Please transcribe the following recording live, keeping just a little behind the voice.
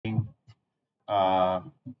Uh,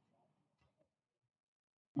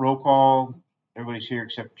 Roll call. Everybody's here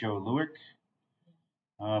except Joe Lewick.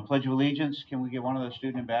 Pledge of Allegiance. Can we get one of the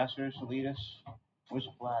student ambassadors to lead us? Where's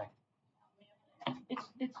the flag? It's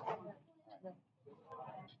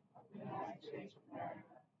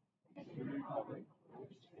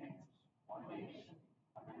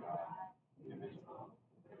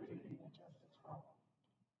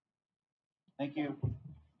Thank you.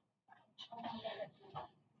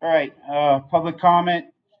 All right. Public comment.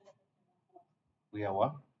 We got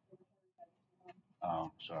what?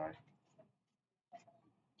 Oh, sorry.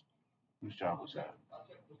 Whose job was that?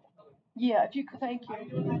 Yeah, if you could, thank you.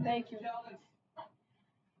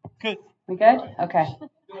 Good. We good? Okay.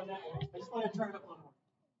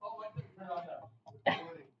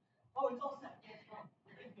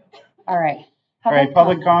 All right. All right,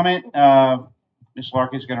 public comment. Ms.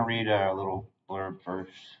 Larkin is going to read a little blurb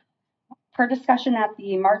first. Per discussion at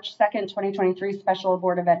the March 2nd, 2023 Special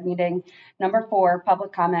Board of Ed meeting, number 4,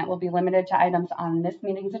 public comment will be limited to items on this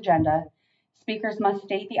meeting's agenda. Speakers must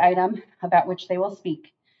state the item about which they will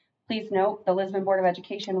speak. Please note, the Lisbon Board of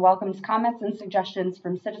Education welcomes comments and suggestions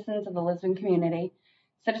from citizens of the Lisbon community.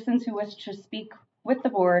 Citizens who wish to speak with the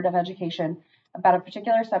Board of Education about a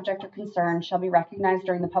particular subject or concern shall be recognized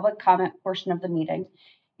during the public comment portion of the meeting.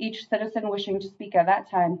 Each citizen wishing to speak at that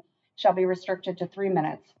time shall be restricted to 3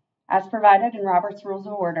 minutes. As provided in Robert's Rules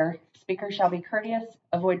of Order, speakers shall be courteous,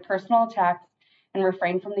 avoid personal attacks, and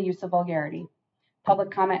refrain from the use of vulgarity. Public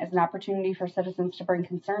comment is an opportunity for citizens to bring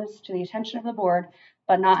concerns to the attention of the board,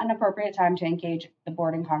 but not an appropriate time to engage the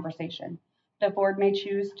board in conversation. The board may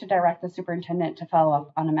choose to direct the superintendent to follow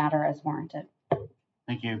up on a matter as warranted.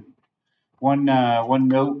 Thank you. One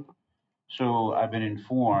note. So I've been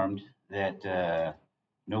informed that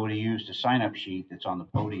nobody used the sign-up sheet that's on the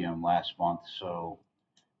podium last month. So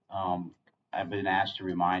I've been asked to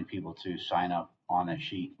remind people to sign up on a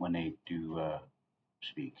sheet when they do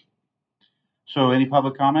speak. So any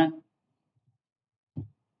public comment?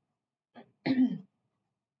 Thank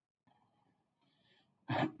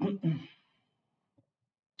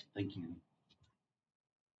you.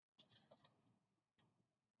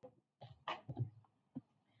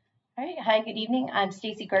 All right. Hi, good evening. I'm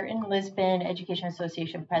Stacy Gerton, Lisbon Education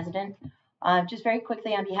Association President. Just very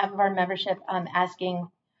quickly, on behalf of our membership, I'm speaking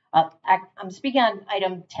on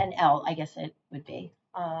item 10L, I guess it would be.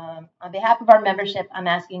 On behalf of our membership, I'm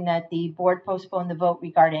asking that the board postpone the vote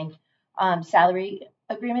regarding salary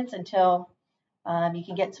agreements until you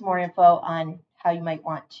can get some more info on how you might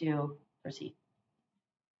want to proceed.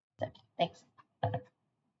 So, thanks.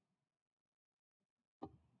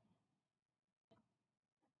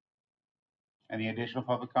 Any additional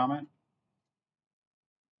public comment?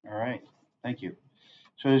 All right, thank you.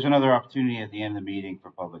 So there's another opportunity at the end of the meeting for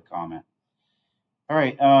public comment. All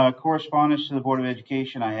right, correspondence to the Board of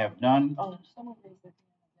Education, I have none. Oh, someone raised their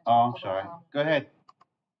hand. Oh, I'm sorry. Go ahead.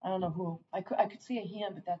 I don't know who. I could see a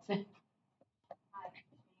hand, but that's it.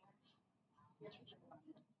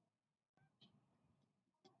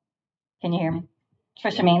 Can you hear me?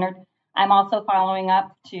 Tricia Maynard. I'm also following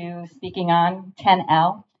up to speaking on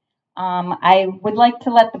 10L. I would like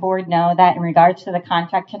to let the board know that in regards to the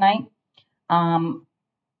contract tonight,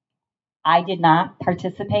 I did not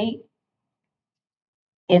participate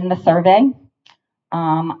in the survey.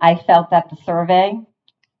 I felt that the survey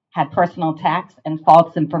had personal attacks and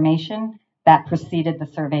false information that preceded the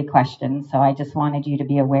survey questions. So I just wanted you to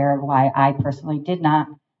be aware of why I personally did not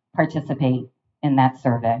participate in that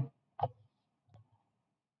survey.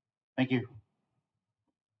 Thank you.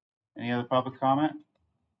 Any other public comment?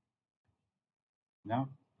 No? All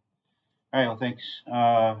right, well, thanks.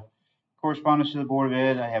 Correspondence to the Board of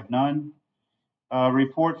Ed, I have none.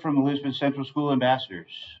 Report from the Lisbon Central School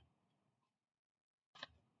ambassadors.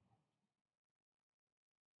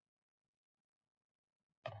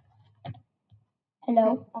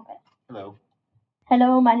 Hello. Okay. Hello.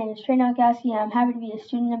 Hello, my name is Trey Nowakowski. I'm happy to be a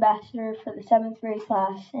student ambassador for the 7th grade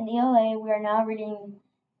class. In ELA, we are now reading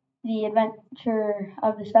The Adventure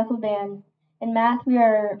of the Speckled Band. In math, we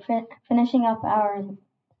are finishing up our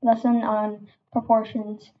lesson on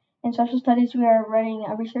proportions. In social studies, we are writing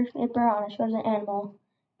a research paper on a chosen animal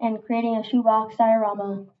and creating a shoebox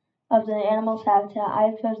diorama of the animal's habitat. I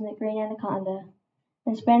have chosen the green anaconda.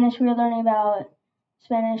 In Spanish, we are learning about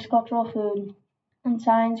Spanish cultural food. In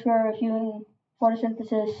science, we are reviewing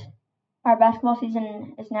photosynthesis. Our basketball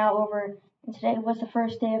season is now over, and today was the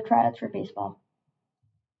first day of tryouts for baseball.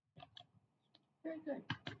 Very good.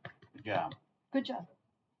 Good job. Good job.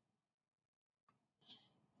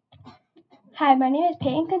 Hi, my name is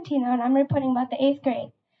Peyton Contino, and I'm reporting about the 8th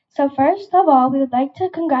grade. So first of all, we would like to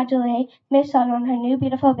congratulate Miss Sutton on her new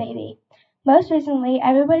beautiful baby. Most recently,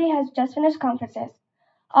 everybody has just finished conferences.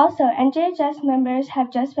 Also, NJHS members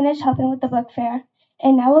have just finished helping with the book fair,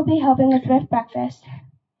 and now will be helping with thrift breakfast.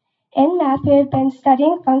 In math, we have been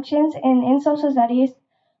studying functions, and in social studies,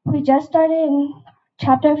 we just started in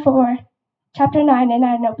chapter 9 in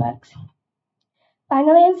our notebooks.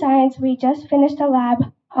 Finally, in science, we just finished a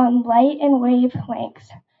lab on light and wavelengths.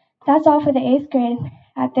 That's all for the 8th grade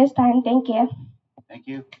at this time. Thank you. Thank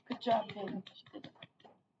you. Good job, Peyton.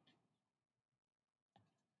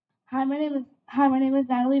 Hi, my name is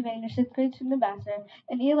Natalie Vane, your 6th grade student ambassador.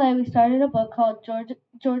 In ELA, we started a book called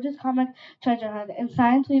George's Comic Treasure Hunt. In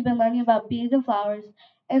science, we've been learning about bees and flowers.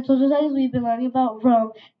 In social studies, we've been learning about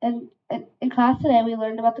Rome. And in class today, we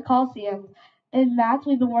learned about the Colosseum. In math,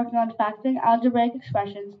 we've been working on factoring algebraic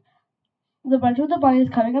expressions. The Brunch with the Bunny is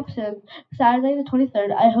coming up soon, Saturday the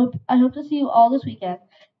 23rd. I hope to see you all this weekend.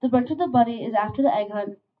 The Brunch with the Bunny is after the egg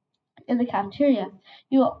hunt in the cafeteria.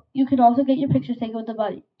 You can also get your pictures taken with the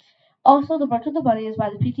bunny. Also, the Brunch with the Bunny is by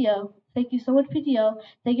the PTO. Thank you so much, PTO.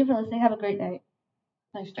 Thank you for listening. Have a great night.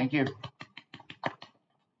 Nice job. Thank you. Is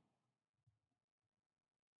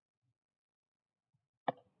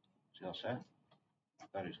he all set? I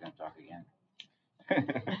thought he was going to talk again.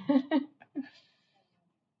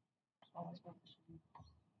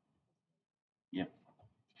 Yep.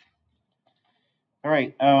 All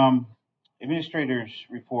right. Administrators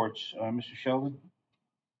reports. Mr. Sheldon,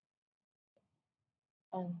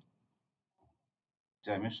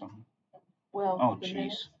 did I miss something? Well, Oh, the jeez.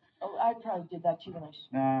 minutes. Oh, I probably did that too when I.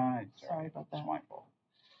 Nah, it's all Sorry right. about It's that. my fault.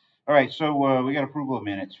 All right, so we got approval of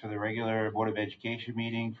minutes for the regular Board of Education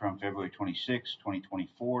meeting from February 26,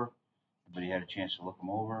 2024. Everybody had a chance to look them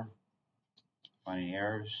over? Find any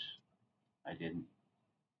errors? I didn't.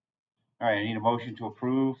 All right, I need a motion to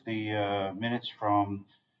approve the minutes from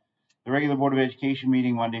the regular Board of Education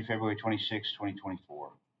meeting Monday, February 26,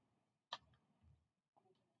 2024.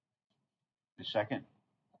 The second?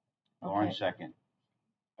 Lauren, Okay. second.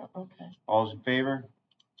 Okay. All those in favor?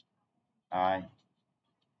 Aye.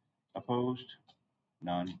 Opposed?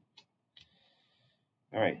 None.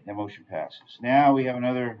 All right, that motion passes. Now we have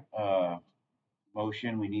another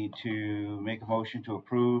motion. We need to make a motion to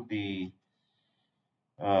approve the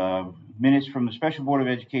minutes from the Special Board of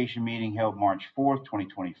Education meeting held March 4th,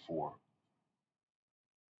 2024.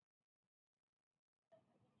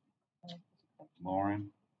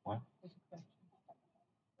 Lauren, what?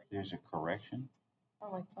 There's a correction?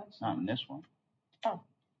 Oh, like what? Not in this one. Oh,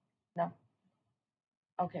 no.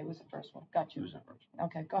 Okay, it was the first one. Got It you. was the first one.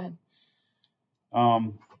 Okay, go ahead.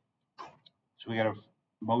 So we got a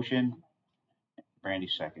motion. Brandy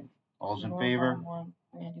second. All those in favor? One,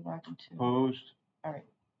 Randy Martin, two. Opposed? All right,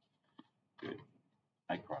 Good.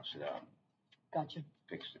 I crossed it out. got you.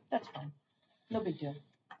 Fixed it. That's fine. No big deal.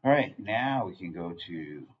 All right, now we can go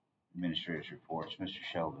to administrators' reports. Mr.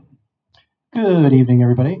 Sheldon. Good evening,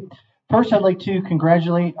 everybody. First, I'd like to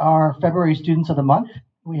congratulate our February students of the month.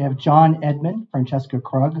 We have John Edmond, Francesca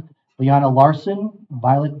Krug, Liana Larson,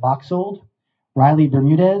 Violet Boxold, Riley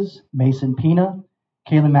Bermudez, Mason Pina,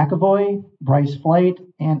 Kaylin McAvoy, Bryce Flight,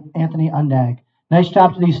 and Anthony Undag. Nice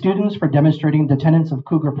job to these students for demonstrating the tenets of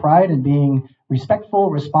Cougar Pride and being respectful,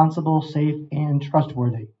 responsible, safe, and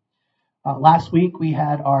trustworthy. Last week, we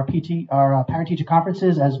had our parent-teacher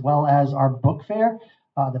conferences as well as our book fair.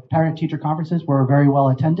 The parent-teacher conferences were very well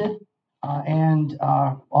attended. And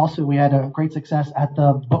also, we had a great success at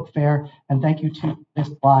the book fair. And thank you to Ms.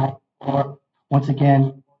 Bly for, once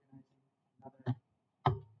again,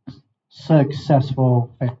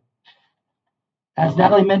 successful fair. As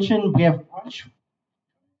Natalie mentioned, we have brunch.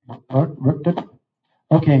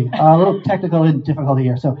 Okay, a little technical difficulty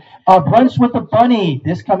here. So, brunch with the bunny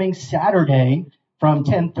this coming Saturday from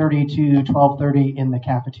 10:30 to 12:30 in the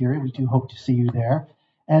cafeteria. We do hope to see you there.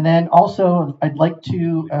 And then also, I'd like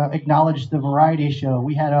to acknowledge the variety show.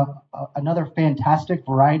 We had another fantastic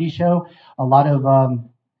variety show. A lot of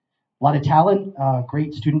talent,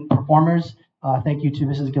 great student performers. Thank you to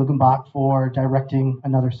Mrs. Gilgenbach for directing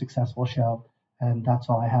another successful show. And that's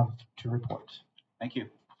all I have to report. Thank you.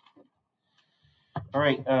 All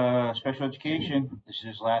right, special education. This is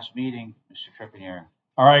his last meeting, Mr. Trepanier.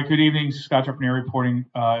 All right, good evening. Scott Trepanier reporting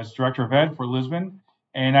as Director of Ed for Lisbon.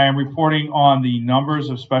 And I am reporting on the numbers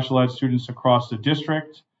of special ed students across the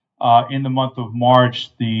district. In the month of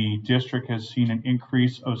March, the district has seen an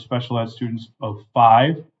increase of special ed students of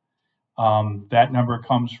 5. That number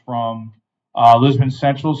comes from Lisbon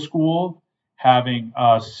Central School having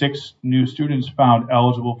 6 new students found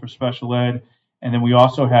eligible for special ed. And then we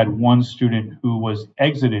also had 1 student who was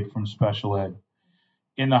exited from special ed.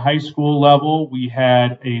 In the high school level, we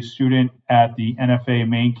had a student at the NFA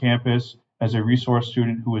main campus as a resource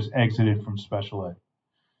student who has exited from special ed.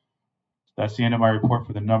 That's the end of my report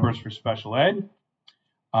for the numbers for special ed.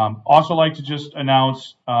 Also like to just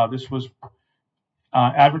announce this was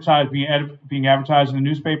being advertised in the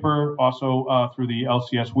newspaper, also through the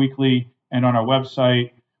LCS Weekly and on our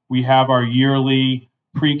website. We have our yearly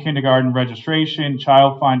pre-kindergarten registration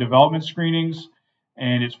child find development screenings,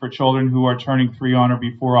 and it's for children who are turning 3 on or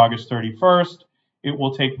before August 31st. It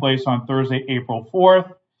will take place on Thursday, April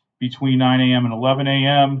 4th between 9 a.m. and 11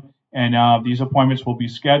 a.m. And these appointments will be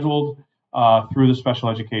scheduled through the special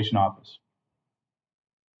education office.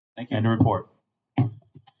 Thank you. End of report.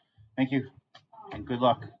 Thank you, and good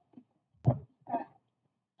luck.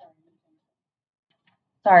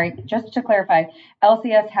 Sorry, just to clarify,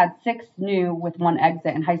 LCS had 6 new with 1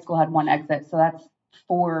 exit, and high school had 1 exit, so that's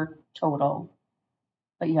 4 total.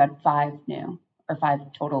 But you had 5 new, or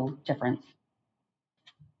 5 total difference.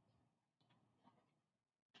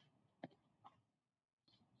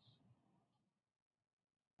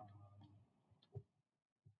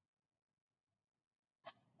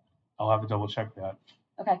 I'll have to double check that.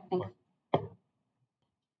 Okay, thanks.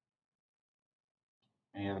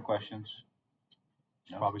 Any other questions?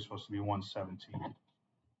 It's probably supposed to be 117.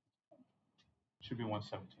 Should be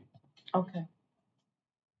 117. Okay.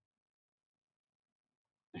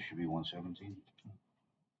 This should be 117.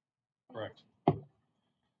 Correct.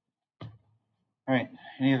 All right,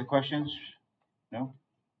 any other questions? No?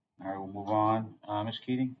 All right, we'll move on. Ms.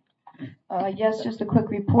 Keating? Yes, just a quick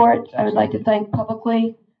report. I would like to thank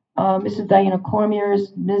publicly Mrs. Diana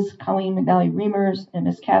Cormier's, Ms. Colleen McNally-Reimers, and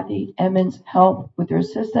Ms. Kathy Emmons' help with their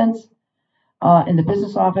assistance in the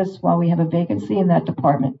business office while we have a vacancy in that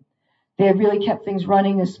department. They have really kept things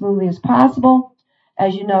running as smoothly as possible.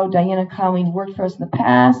 As you know, Diana and Colleen worked for us in the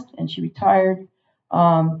past, and she retired.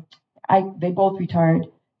 They both retired.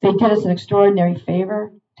 They did us an extraordinary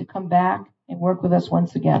favor to come back and work with us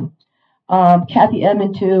once again. Kathy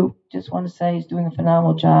Emmons, too, just want to say, is doing a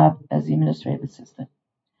phenomenal job as the administrative assistant.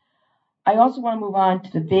 I also want to move on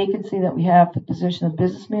to the vacancy that we have for the position of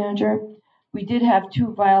business manager. We did have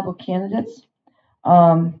 2 viable candidates.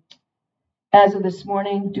 As of this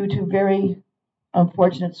morning, due to very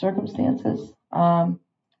unfortunate circumstances,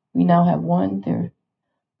 we now have one.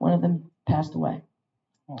 One of them passed away.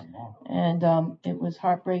 Oh, wow. And it was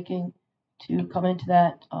heartbreaking to come into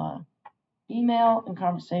that email and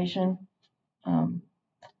conversation.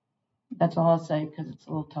 That's all I'll say because it's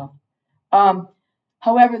a little tough.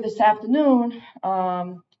 However, this afternoon,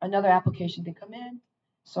 another application did come in,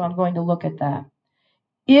 so I'm going to look at that.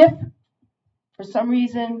 If, for some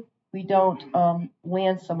reason, we don't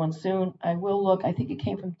land someone soon, I will look. I think it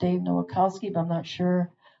came from Dave Nowakowski, but I'm not sure.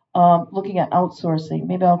 Looking at outsourcing.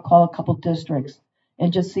 Maybe I'll call a couple districts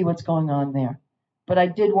and just see what's going on there. But I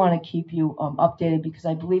did want to keep you updated because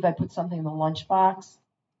I believe I put something in the lunchbox.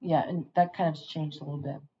 Yeah, and that kind of changed a little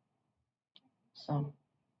bit. So,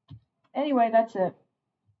 anyway, that's it.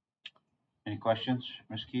 Any questions,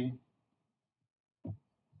 Ms. Keating? All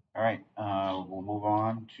right, we'll move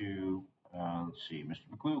on to, let's see, Mr.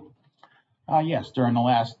 McClue. Yes, during the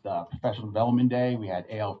last professional development day, we had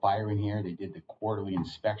AL Fire in here. They did the quarterly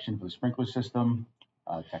inspection for the sprinkler system.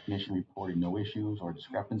 Technician reported no issues or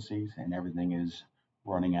discrepancies, and everything is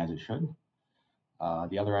running as it should.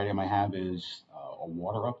 The other item I have is a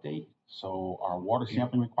water update. So our water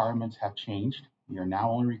sampling requirements have changed. We are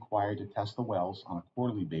now only required to test the wells on a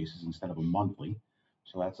quarterly basis instead of a monthly.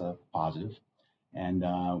 So that's a positive. And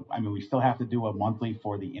I mean, we still have to do a monthly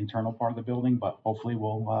for the internal part of the building, but hopefully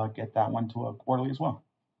we'll get that one to a quarterly as well.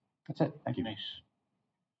 That's it. Thank you. Nice.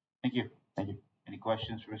 Thank you. Thank you. Any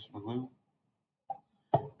questions for Mr. McClue?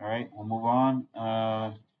 All right, we'll move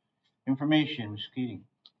on. Information, Ms. Keating.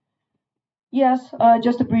 Yes,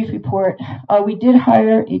 just a brief report. We did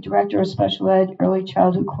hire a director of special ed early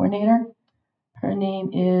childhood coordinator. Her name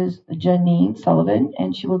is Janine Sullivan,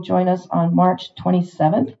 and she will join us on March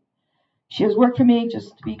 27th. She has worked for me,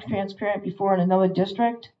 just to be transparent, before in another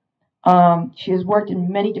district. She has worked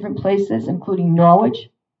in many different places, including Norwich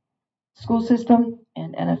school system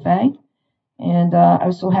and NFA. And I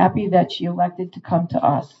was so happy that she elected to come to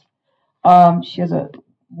us. She has a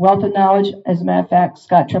wealth of knowledge. As a matter of fact,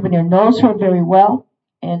 Scott Trepanier knows her very well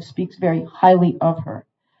and speaks very highly of her.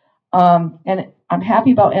 And I'm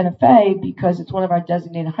happy about NFA because it's one of our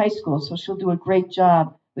designated high schools, so she'll do a great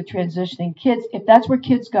job with transitioning kids, if that's where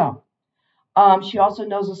kids go. She also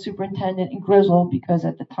knows the superintendent in Grizzle because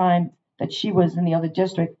at the time that she was in the other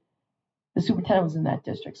district, the superintendent was in that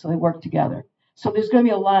district, so they worked together. So there's going to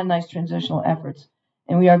be a lot of nice transitional efforts,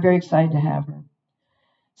 and we are very excited to have her.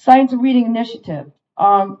 Science of Reading Initiative.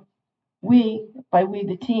 We,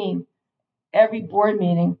 the team, every board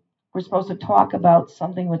meeting, we're supposed to talk about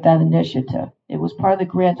something with that initiative. It was part of the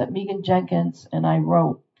grant that Megan Jenkins and I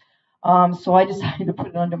wrote. So I decided to put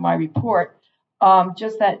it under my report.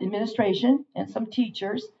 Just that administration and some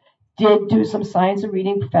teachers did do some science of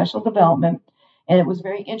reading professional development, and it was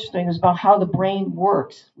very interesting. It was about how the brain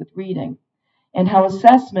works with reading and how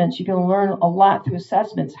assessments, you can learn a lot through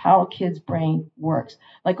assessments, how a kid's brain works.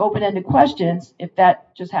 Like open-ended questions, if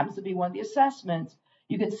that just happens to be one of the assessments,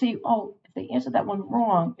 you can see, oh, if they answered that one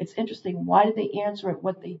wrong, it's interesting. Why did they answer it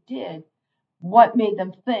what they did? What made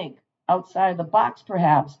them think outside of the box,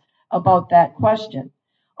 perhaps, about that question?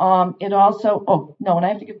 It also, oh, no, and I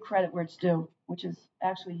have to give credit where it's due, which is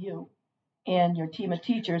actually you and your team of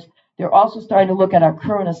teachers. They're also starting to look at our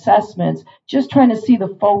current assessments, just trying to see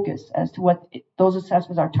the focus as to what those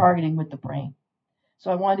assessments are targeting with the brain. So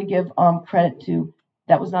I wanted to give credit to,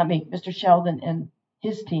 that was not me, Mr. Sheldon and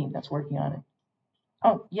his team that's working on it.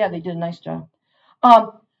 Oh, yeah, they did a nice job.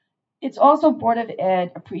 It's also Board of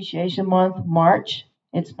Ed Appreciation Month, March.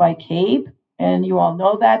 It's by CABE, and you all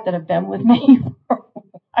know that have been with me for a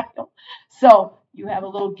while. So you have a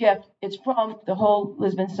little gift. It's from the whole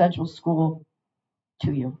Lisbon Central School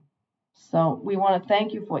to you. So we want to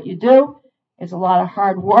thank you for what you do. It's a lot of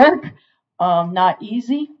hard work, not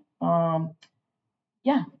easy.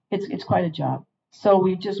 Yeah, it's quite a job. So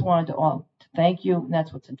we just wanted to all to thank you, and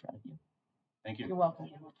that's what's in front of you. Thank you. You're welcome.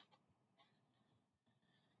 Is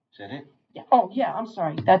that it? Yeah. Oh, yeah, I'm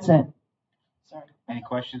sorry. That's it. Sorry. Any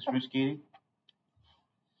questions for Ms. Keating?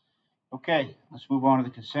 Okay, let's move on to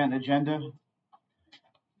the consent agenda.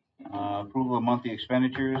 Approval of monthly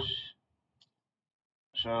expenditures.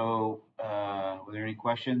 So, were there any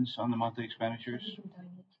questions on the monthly expenditures? You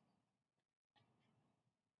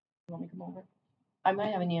want me to come over? I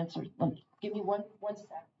might have an answer. Give me one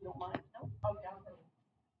sec. You don't mind? No? Oh, down for me.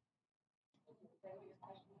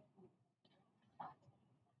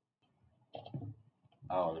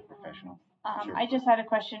 Oh, the professional. Sure. I just had a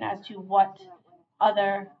question as to what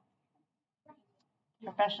other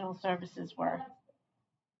professional services were.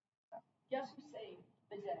 Guess who saved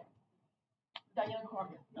the day? Diana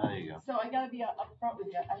Cormier. Oh, there you go. So I got to be upfront with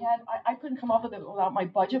you. I couldn't come up with it without my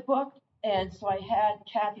budget book, and so I had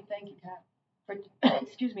Kathy. Thank you, Kat, for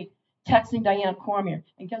excuse me, texting Diana Cormier.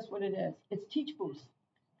 And guess what it is? It's Teach Boost.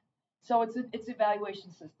 So it's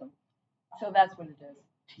evaluation system. So that's what it is.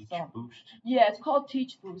 Teach So, Boost. yeah, it's called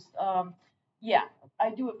Teach Boost. Yeah,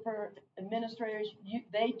 I do it for administrators.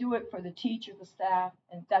 They do it for the teacher, the staff,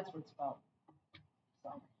 and that's what it's about.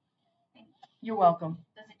 So, you're welcome.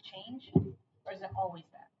 Does it change, or is it always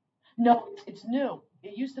that? No, it's new.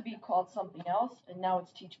 It used to be called something else, and now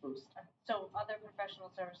it's Teach Boost. So other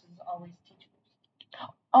professional services always teach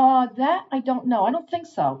boost. That I don't know. I don't think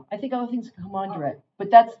so. I think other things can come under it,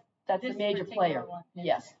 but that's This a major particular player. one is-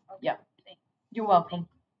 Yes. okay. Yeah. Thanks. You're welcome.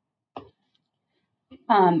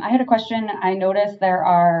 I had a question. I noticed there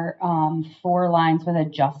are 4 lines with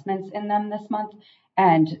adjustments in them this month,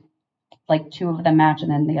 and like 2 of them match,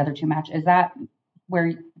 and then the other 2 match. Is that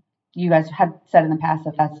where you guys have said in the past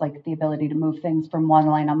that that's like the ability to move things from one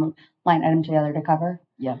line item to the other to cover?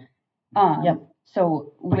 Yeah. Yep.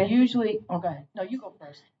 So But usually, oh, go ahead. No, you go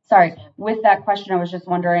first. sorry, with that question, I was just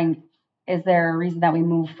wondering, is there a reason that we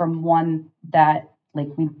moved from one that like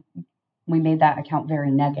we made that account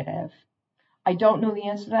very negative? I don't know the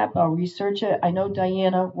answer to that, but I'll research it. I know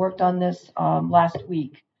Diana worked on this last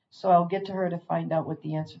week, so I'll get to her to find out what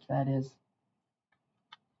the answer to that is.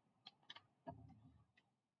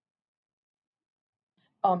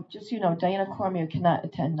 Just so you know, Diana Cormier cannot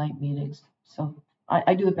attend night meetings, so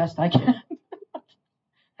I do the best I can.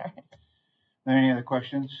 Are there any other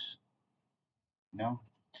questions? No?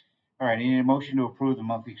 All right, I need a motion to approve the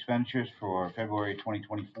monthly expenditures for February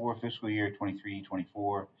 2024, fiscal year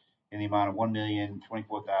 23-24, in the amount of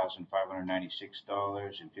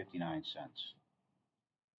 $1,024,596.59.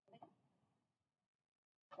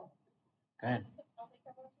 Go ahead.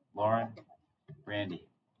 Lauren, Randy.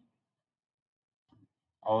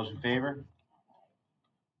 All those in favor?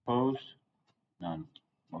 Opposed? None.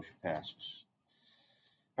 Motion passes.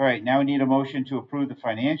 All right, now we need a motion to approve the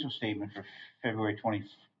financial statement for February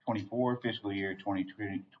 2024, fiscal year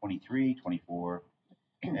 2023-24,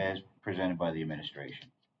 as presented by the administration.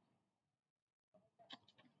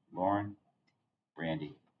 Lauren,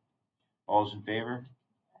 Randy. All those in favor?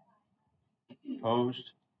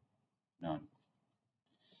 Opposed? None.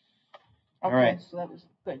 Okay, All right. so that was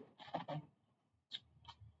good. Okay.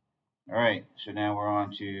 All right, so now we're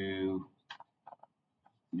on to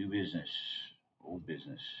new business, old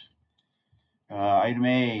business. Item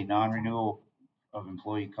A, non-renewal of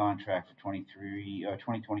employee contract for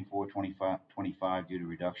 2024-25 due to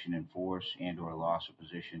reduction in force and/or loss of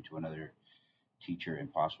position to another teacher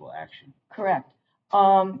and possible action. Correct.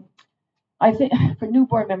 I think for new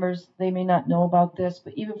board members, they may not know about this,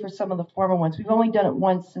 but even for some of the former ones, we've only done it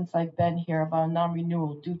once since I've been here about a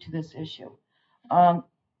non-renewal due to this issue.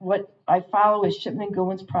 What I follow is Shipman and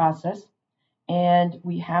Goodwin's process, and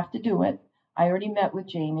we have to do it. I already met with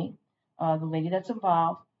Jamie, the lady that's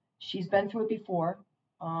involved. She's been through it before,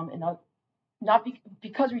 and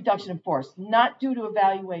because reduction in force, not due to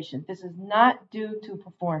evaluation. This is not due to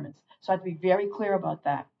performance. So I have to be very clear about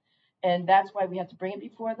that. And that's why we have to bring it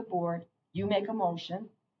before the board. You make a motion,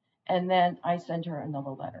 and then I send her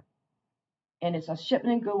another letter. And it's a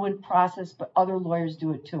Shipman and Goodwin process, but other lawyers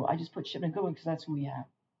do it too. I just put Shipman and Goodwin because that's who we have.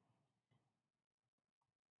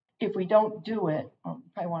 If we don't do it, you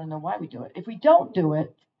probably want to know why we do it. If we don't do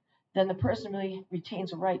it, then the person really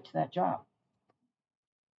retains a right to that job.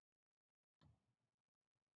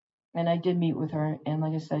 And I did meet with her, and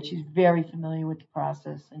like I said, she's very familiar with the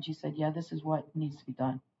process, and she said, yeah, this is what needs to be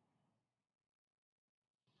done.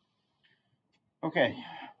 Okay.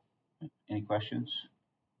 Any questions?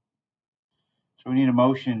 So we need a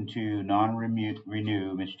motion to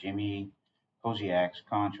non-renew Ms. Jamie Koziak's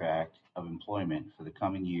contract of employment for the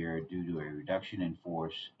coming year due to a reduction in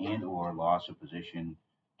force and/or loss of position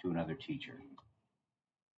to another teacher.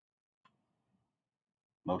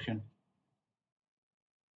 Motion?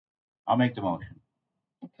 I'll make the motion.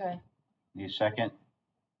 Okay. Need a second?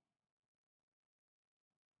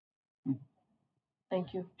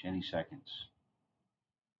 Thank you. Jenny seconds.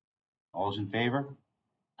 All's in favor?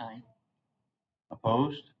 Aye.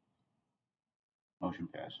 Opposed? Motion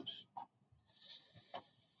passes.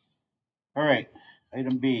 All right,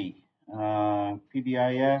 item B,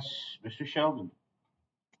 PBIS, Mr. Sheldon.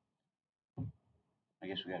 I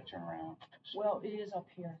guess we gotta turn around. Well, it is up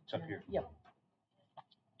here. It's up here. Yep.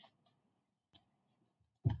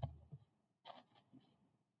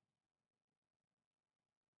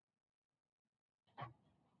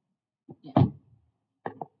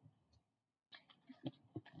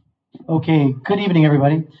 Okay, good evening,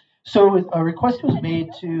 everybody. So a request was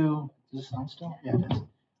made to, is this on still? Yeah, it is.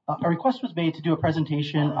 A request was made to do a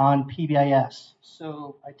presentation on PBIS.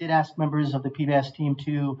 So I did ask members of the PBIS team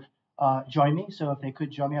to join me. So if they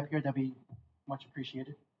could join me up here, that'd be much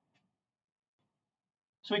appreciated.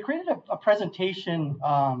 So we created a presentation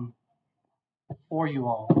for you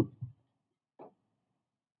all.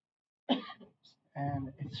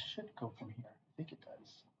 And it should go from here. I think it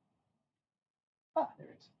does. Ah, there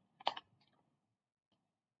it is.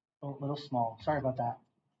 A little small. Sorry about that.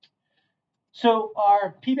 So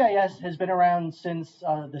our PBIS has been around since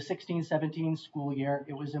the 16-17 school year.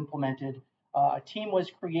 It was implemented. A team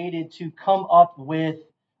was created to come up with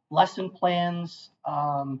lesson plans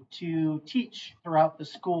to teach throughout the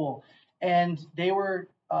school. And they were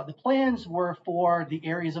the plans were for the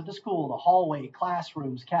areas of the school, the hallway,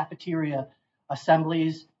 classrooms, cafeteria,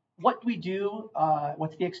 assemblies, what we do,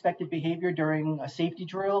 what's the expected behavior during a safety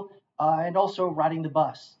drill, and also riding the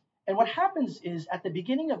bus. And what happens is at the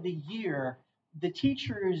beginning of the year, the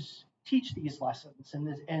teachers teach these lessons,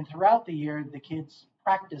 and throughout the year, the kids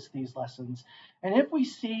practice these lessons. And if we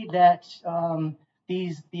see that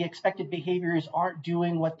the expected behaviors aren't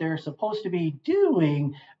doing what they're supposed to be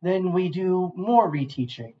doing, then we do more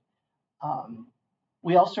reteaching.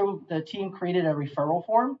 The team created a referral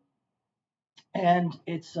form, and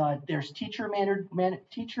there's teacher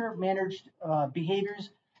managed behaviors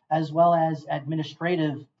as well as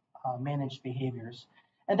administrative managed behaviors.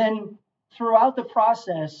 And then throughout the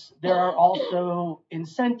process, there are also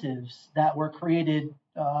incentives that were created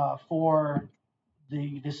for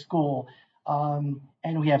the school.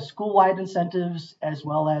 And we have school-wide incentives as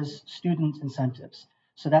well as student incentives.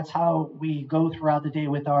 So that's how we go throughout the day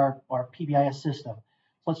with our PBIS system. So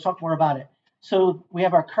let's talk more about it. So we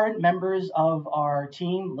have our current members of our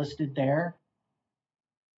team listed there.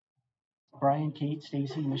 Brian, Kate,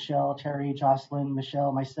 Stacy, Michelle, Terry, Jocelyn,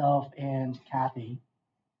 Michelle, myself, and Kathy.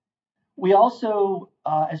 We also,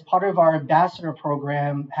 as part of our ambassador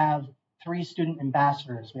program, have 3 student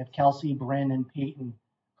ambassadors. We have Kelsey, Bryn, and Peyton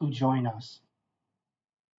who join us.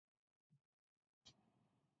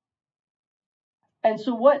 And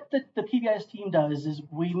so what the PBIS team does is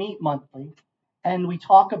we meet monthly and we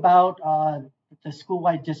talk about the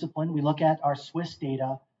school-wide discipline. We look at our Swiss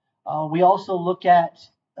data. We also look at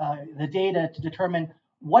the data to determine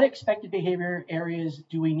what expected behavior areas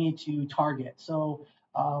do we need to target. So,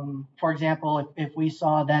 for example, if we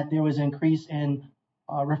saw that there was an increase in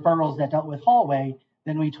referrals that dealt with hallway,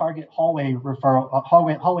 then we target hallway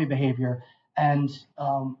behavior, and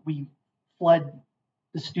we flood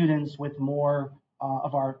the students with more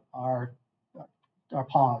of our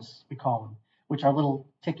PAWs, we call them, which are little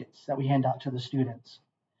tickets that we hand out to the students.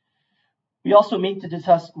 We also meet to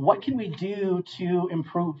discuss what can we do to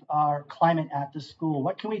improve our climate at the school?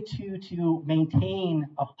 What can we do to maintain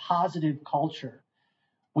a positive culture?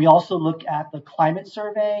 We also look at the climate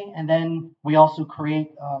survey, and then we also create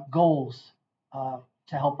goals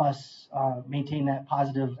to help us maintain that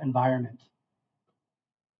positive environment.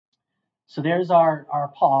 So there's our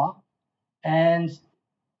PAW, and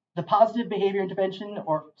the positive behavior intervention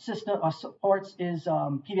or system supports is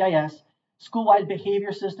PBIS, school-wide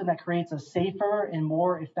behavior system that creates a safer and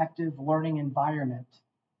more effective learning environment.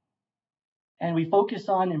 And we focus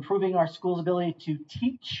on improving our school's ability to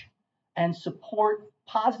teach and support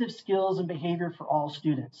positive skills and behavior for all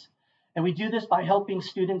students. And we do this by helping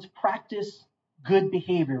students practice good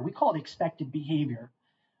behavior. We call it expected behavior.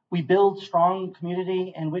 We build strong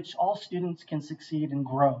community in which all students can succeed and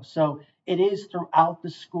grow. So it is throughout the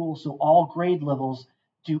school, so all grade levels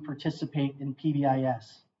do participate in PBIS.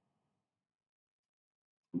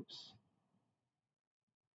 Oops.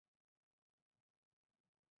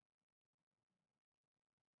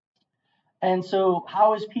 And so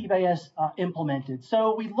how is PBIS implemented?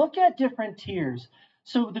 So we look at different tiers.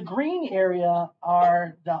 So the green area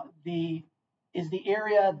are is the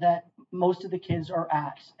area that most of the kids are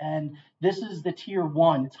at. And this is the tier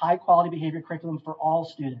 1. It's high quality behavior curriculum for all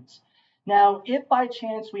students. Now, if by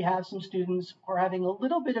chance we have some students who are having a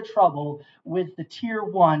little bit of trouble with the tier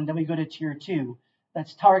 1, then we go to tier 2.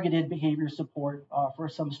 That's targeted behavior support for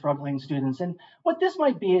some struggling students. And what this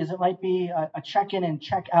might be is it might be a check-in and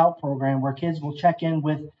check-out program where kids will check in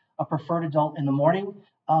with a preferred adult in the morning,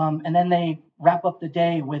 and then they wrap up the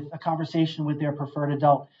day with a conversation with their preferred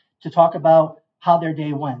adult to talk about how their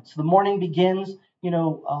day went. So the morning begins,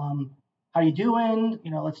 how you doing?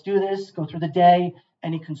 Let's do this, go through the day.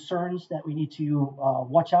 Any concerns that we need to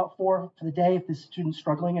watch out for the day if the student's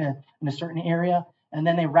struggling in a certain area. And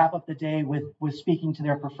then they wrap up the day with speaking to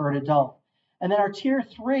their preferred adult. And then our tier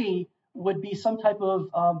 3 would be some type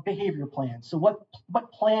of behavior plan. So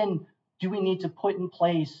what plan do we need to put in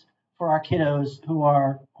place for our kiddos who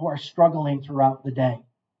are struggling throughout the day?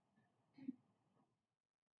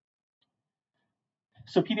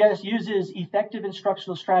 So PBIS uses effective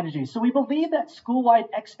instructional strategies. So we believe that school-wide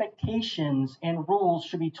expectations and rules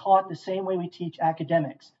should be taught the same way we teach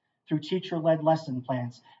academics, through teacher-led lesson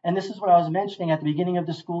plans. And this is what I was mentioning at the beginning of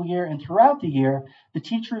the school year, and throughout the year, the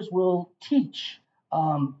teachers will teach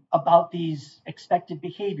about these expected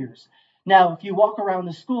behaviors. Now, if you walk around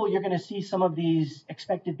the school, you're going to see some of these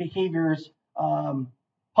expected behaviors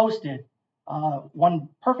posted. One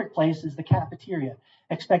perfect place is the cafeteria,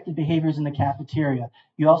 expected behaviors in the cafeteria.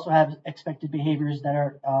 You also have expected behaviors that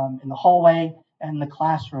are in the hallway and the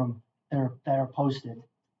classroom that are posted.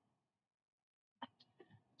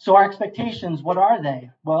 So our expectations, what are they?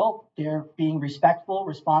 Well, they're being respectful,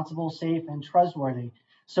 responsible, safe, and trustworthy.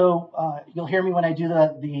 So you'll hear me when I do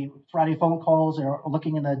the Friday phone calls or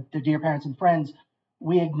looking in the Dear Parents and Friends.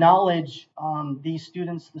 We acknowledge these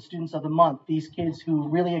students, the students of the month, these kids who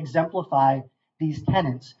really exemplify these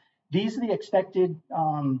tenets. These are the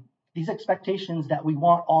these expectations that we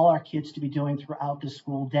want all our kids to be doing throughout the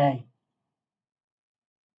school day.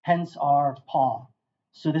 Hence our PAW.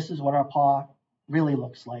 So this is what our PAW really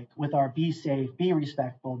looks like with our be safe, be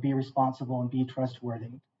respectful, be responsible, and be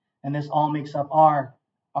trustworthy. And this all makes up our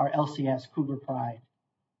LCS Cougar Pride.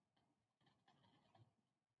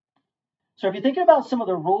 So if you're thinking about some of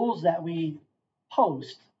the rules that we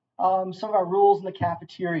post, some of our rules in the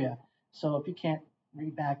cafeteria. So if you can't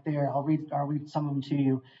read back there, I'll read some of them to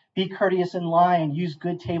you. Be courteous in line, use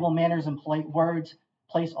good table manners and polite words,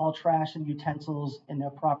 place all trash and utensils in their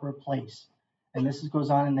proper place. And this goes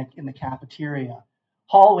on in the cafeteria.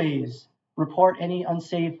 Hallways, report any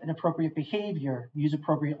unsafe, inappropriate behavior, use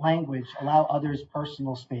appropriate language, allow others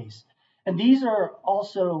personal space. And these are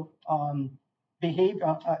also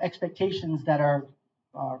expectations that are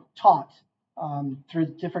taught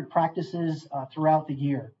through different practices throughout the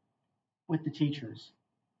year with the teachers.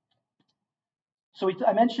 So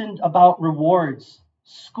I mentioned about rewards,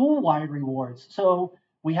 school-wide rewards. So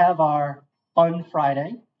we have our Fun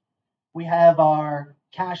Friday. We have our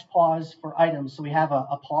cash paws for items. So we have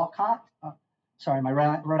a paw cart. Sorry, my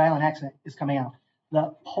Rhode Island accent is coming out.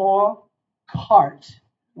 The paw cart,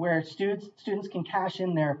 where students can cash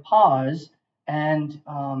in their paws and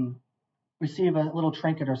receive a little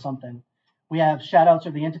trinket or something. We have shout outs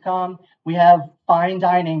of the intercom. We have fine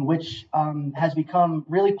dining, which has become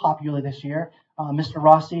really popular this year. Mr.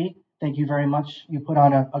 Rossi, thank you very much. You put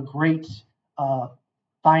on a great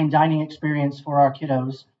fine dining experience for our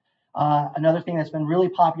kiddos. Another thing that's been really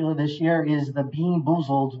popular this year is the Bean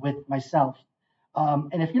Boozled with myself.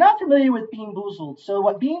 And if you're not familiar with Bean Boozled, so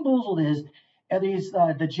what Bean Boozled is are these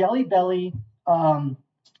the Jelly Belly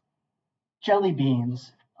jelly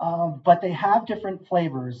beans, but they have different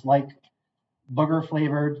flavors like booger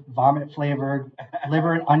flavored, vomit flavored,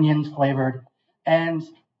 liver and onions flavored, and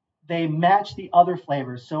they match the other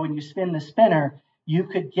flavors. So when you spin the spinner, you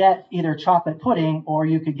could get either chocolate pudding or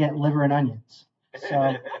you could get liver and onions.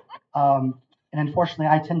 So, and unfortunately,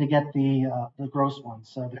 I tend to get the gross ones.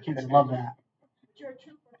 So the kids love that. You're a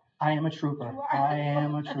trooper. I am a trooper. You are. I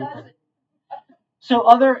am a trooper. So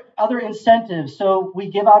other incentives. So we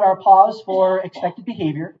give out our pause for expected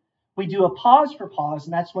behavior. We do a pause for pause,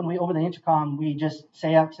 and that's when we, over the intercom, we just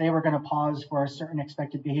say out today we're going to pause for a certain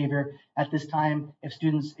expected behavior at this time. If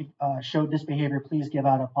students showed this behavior, please give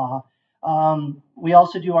out a pause. We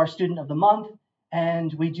also do our student of the month,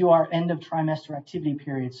 and we do our end of trimester activity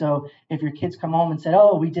period. So if your kids come home and said,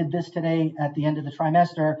 oh, we did this today at the end of the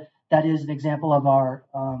trimester, that is an example of our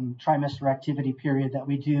trimester activity period that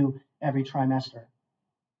we do every trimester.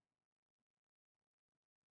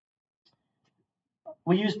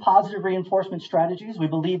 We use positive reinforcement strategies. We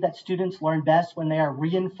believe that students learn best when they are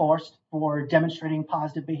reinforced for demonstrating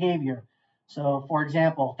positive behavior. So, for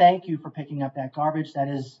example, thank you for picking up that garbage. That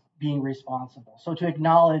is being responsible. So to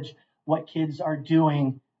acknowledge what kids are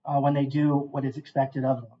doing when they do what is expected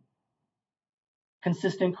of them.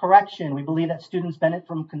 Consistent correction. We believe that students benefit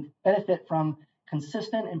from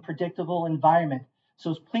consistent and predictable environment.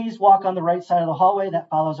 So please walk on the right side of the hallway. That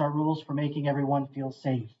follows our rules for making everyone feel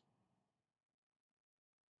safe.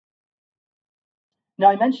 Now,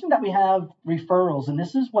 I mentioned that we have referrals, and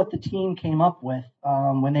this is what the team came up with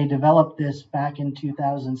when they developed this back in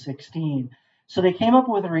 2016. So they came up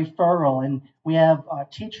with a referral, and we have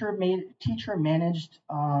teacher-managed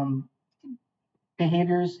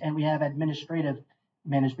behaviors, and we have administrative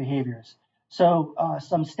managed behaviors. So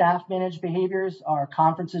some staff-managed behaviors are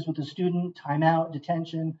conferences with the student, timeout,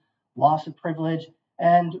 detention, loss of privilege,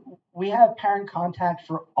 and we have parent contact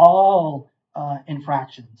for all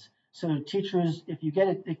infractions. So teachers, if you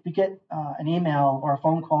get an email or a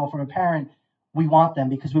phone call from a parent, we want them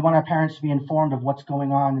because we want our parents to be informed of what's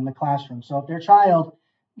going on in the classroom. So if their child,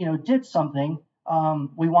 did something,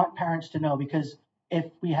 we want parents to know, because if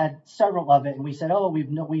we had several of it and we said, oh,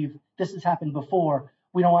 this has happened before,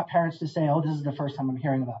 we don't want parents to say, oh, this is the first time I'm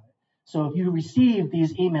hearing about it. So if you receive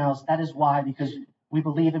these emails, that is why, because we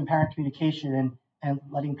believe in parent communication and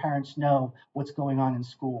letting parents know what's going on in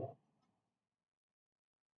school.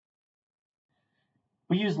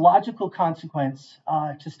 We use logical consequence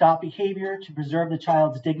to stop behavior, to preserve the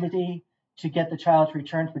child's dignity, to get the child to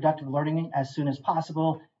return to productive learning as soon as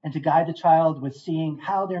possible, and to guide the child with seeing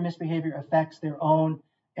how their misbehavior affects their own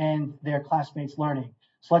and their classmates' learning.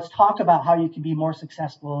 So let's talk about how you can be more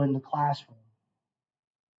successful in the classroom.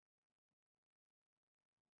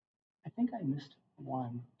 I think I missed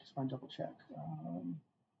one. Just want to double check.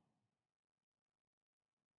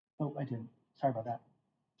 Oh, I didn't. Sorry about that.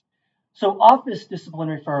 So office discipline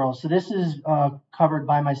referrals. So this is covered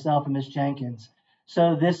by myself and Ms. Jenkins.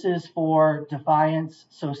 So this is for defiance.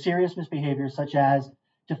 So serious misbehavior such as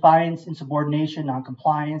defiance, insubordination,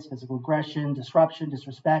 noncompliance, physical aggression, disruption,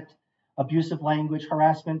 disrespect, abusive language,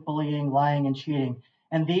 harassment, bullying, lying, and cheating.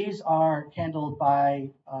 And these are handled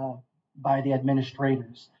by the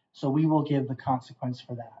administrators. So we will give the consequence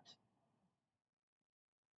for that.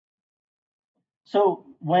 So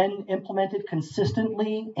when implemented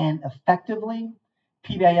consistently and effectively,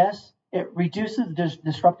 PBIS, it reduces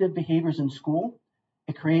disruptive behaviors in school.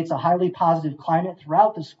 It creates a highly positive climate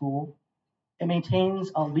throughout the school. It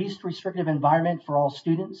maintains a least restrictive environment for all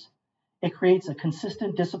students. It creates a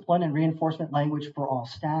consistent discipline and reinforcement language for all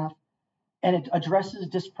staff. And it addresses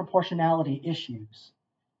disproportionality issues.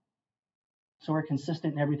 So we're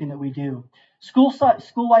consistent in everything that we do.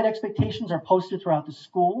 School-wide expectations are posted throughout the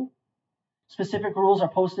school. Specific rules are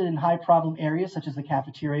posted in high problem areas such as the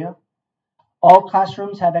cafeteria. All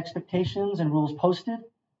classrooms have expectations and rules posted.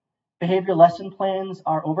 Behavior lesson plans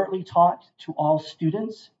are overtly taught to all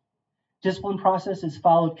students. Discipline process is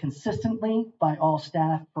followed consistently by all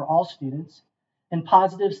staff for all students. And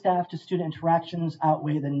positive staff to student interactions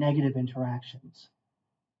outweigh the negative interactions.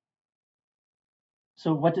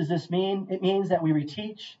 So what does this mean? It means that we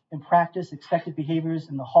reteach and practice expected behaviors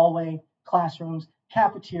in the hallway, classrooms,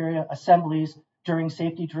 cafeteria, assemblies, during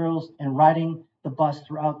safety drills, and riding the bus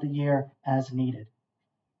throughout the year as needed.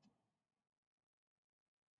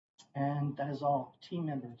 And that is all. Team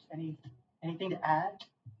members, anything to add?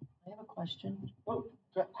 I have a question. Oh,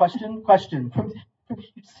 question.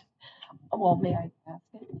 Well, may I ask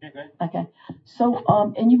it? Yeah, go ahead. Okay.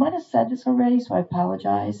 So, and you might have said this already, so I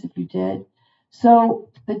apologize if you did. So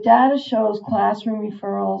the data shows classroom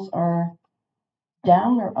referrals are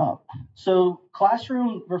down or up? So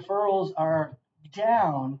classroom referrals are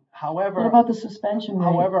down. What However, about the suspension rate?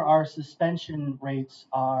 our suspension rates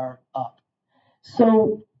are up.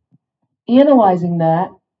 So analyzing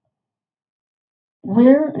that,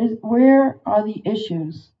 where are the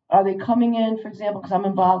issues? Are they coming in, for example, because I'm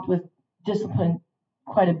involved with discipline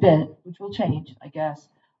quite a bit, which will change, I guess.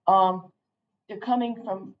 They're coming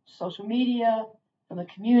from social media, from the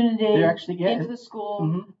community, They're actually, yeah, into the school,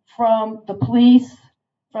 mhm. from the police,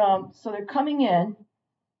 so they're coming in,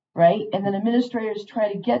 right? And then administrators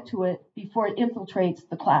try to get to it before it infiltrates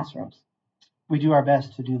the classrooms. We do our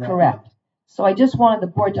best to do that. Correct. So I just wanted the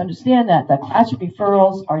board to understand that classroom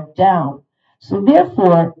referrals are down. So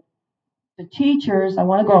therefore, the teachers, I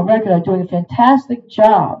want to go on record, are doing a fantastic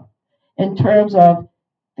job in terms of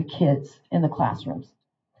the kids in the classrooms.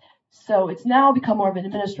 So it's now become more of an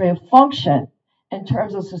administrative function in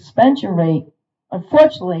terms of suspension rate,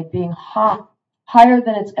 unfortunately, being higher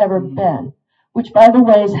than it's ever been, which, by the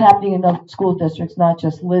way, is happening in other school districts, not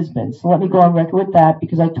just Lisbon. So let me go on record with that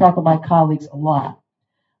because I talk with my colleagues a lot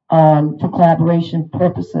for collaboration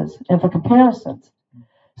purposes and for comparisons.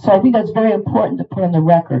 So I think that's very important to put on the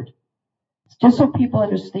record, just so people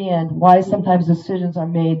understand why sometimes decisions are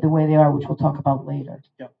made the way they are, which we'll talk about later.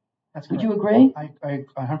 Yep. That's Would correct. you agree? I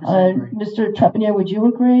 100% agree. Mr. Trepanier, would you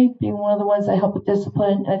agree, being one of the ones that help with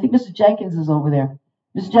discipline? And I think Mrs. Jenkins is over there.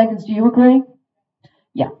 Mrs. Jenkins, do you agree?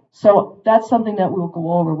 Yeah. So that's something that we'll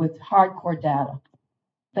go over with hardcore data.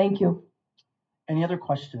 Thank you. Any other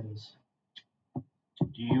questions? Do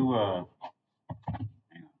you, hang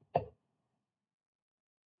on.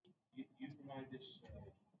 You provide this,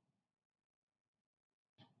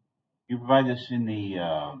 you provide this in the,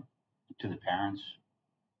 to the parents,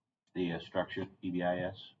 the structure,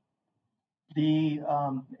 PBIS?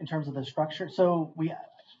 In terms of the structure, so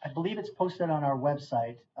I believe it's posted on our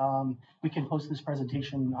website. We can post this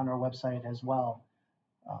presentation on our website as well.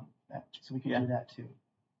 So we can do that too.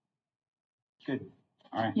 Good.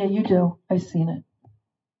 All right. Yeah, you do. I've seen it.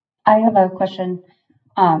 I have a question.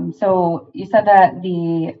 So you said that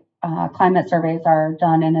the climate surveys are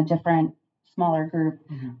done in a different, smaller group.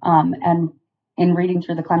 And in reading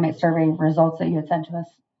through the climate survey results that you had sent to us,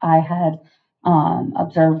 I had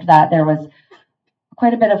observed that there was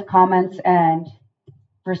quite a bit of comments and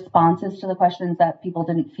responses to the questions that people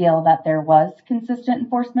didn't feel that there was consistent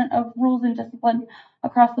enforcement of rules and discipline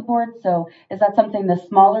across the board. So is that something the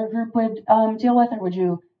smaller group would deal with, or would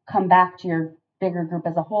you come back to your bigger group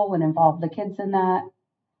as a whole and involve the kids in that?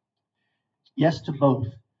 Yes to both.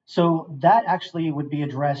 So that actually would be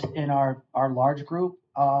addressed in our large group.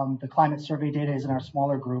 The climate survey data is in our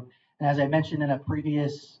smaller group. And as I mentioned in a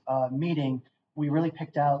previous meeting, we really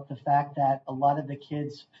picked out the fact that a lot of the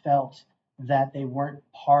kids felt that they weren't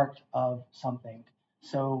part of something.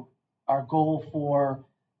 So our goal for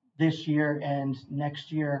this year and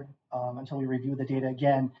next year, until we review the data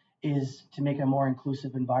again, is to make a more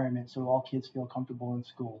inclusive environment so all kids feel comfortable in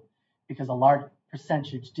school, because a large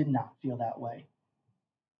percentage did not feel that way.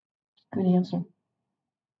 Good answer.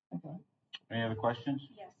 Okay. Any other questions?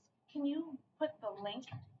 Yes. Can you put the link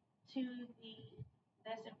to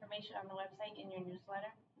this information on the website in your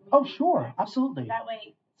newsletter? Oh, sure. Absolutely. That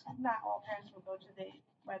way, not all parents will go to the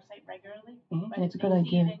website regularly, but That's if a good they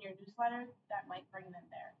see idea. it in your newsletter, that might bring them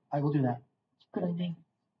there. I will do that. Good idea.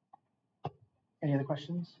 Any other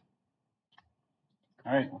questions?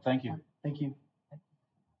 All right. Well, thank you. Thank you.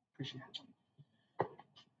 Appreciate it.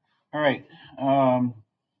 All right.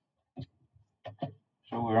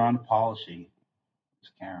 So we're on policy.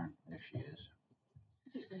 It's Karen. There she is.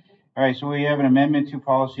 All right. So we have an amendment to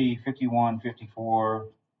policy 5154,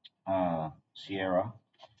 Sierra,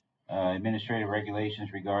 administrative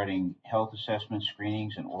regulations regarding health assessment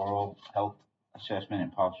screenings and oral health assessment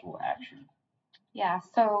and possible action. Yeah,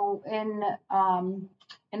 so in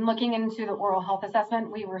looking into the oral health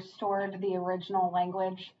assessment, we restored the original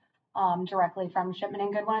language directly from Shipman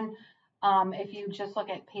and Goodwin. If you just look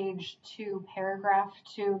at page 2, paragraph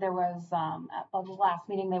 2, there was at the last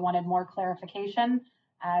meeting they wanted more clarification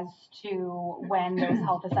as to when those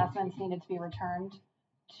health assessments needed to be returned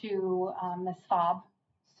to Ms. Fobb.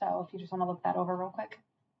 So if you just want to look that over real quick.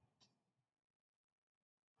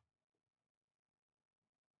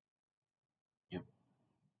 Yep.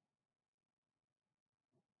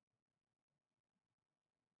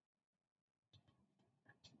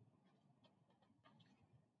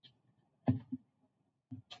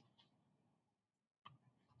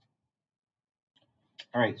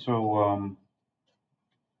 All right, so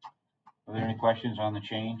Are there any questions on the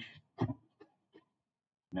change?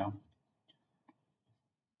 No?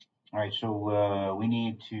 All right, so we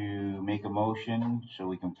need to make a motion so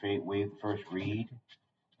we can waive the first read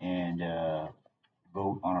and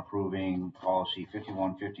vote on approving policy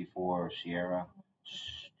 5154 Sierra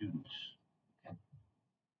students.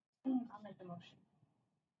 I'll make the motion.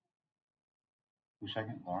 Who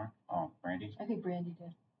second? Lauren? Oh, Brandy? I think Brandy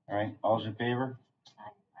did. All right, all's in favor?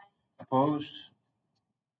 Aye. Opposed?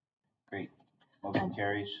 Great. Motion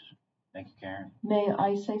carries. Thank you, Karen. May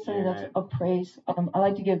I say something Yeah. that's a praise? I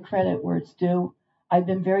like to give credit where it's due. I've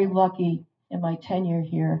been very lucky in my tenure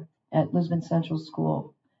here at Lisbon Central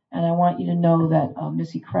School. And I want you to know that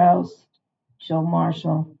Missy Krause, Joe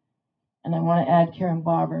Marshall, and I want to add Karen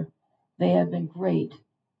Barber, they have been great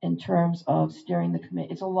in terms of steering the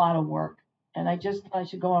committee. It's a lot of work. And I just thought I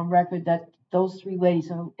should go on record that those three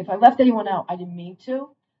ladies, if I left anyone out, I didn't mean to,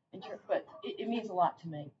 but it means a lot to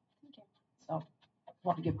me. So I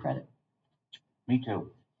want to give credit. Me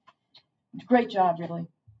too. Great job, really.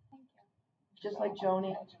 Just like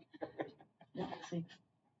Joni.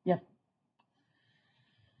 Yeah.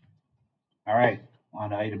 All right, on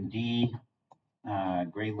to item D,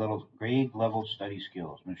 grade level study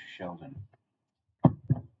skills. Mr. Sheldon.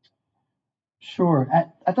 Sure.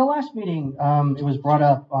 At the last meeting, it was brought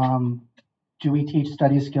up, do we teach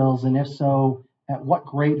study skills? And if so, at what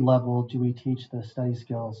grade level do we teach the study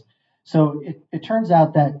skills? So it turns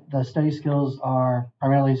out that the study skills are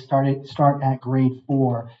primarily start at grade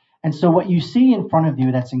 4. And so what you see in front of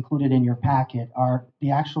you that's included in your packet are the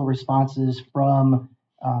actual responses from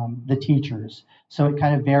the teachers. So it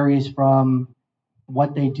kind of varies from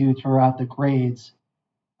what they do throughout the grades.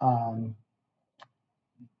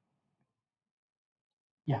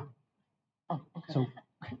 Yeah. Oh, okay. So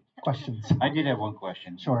questions? I did have one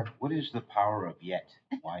question. Sure. What is the power of yet?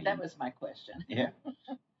 Why? That was my question. Yeah.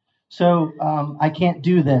 So I can't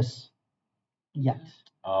do this yet.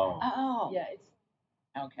 Oh. Oh, Yeah, it's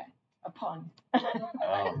okay. a pun.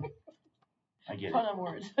 Oh. I get Pun it. on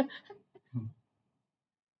words.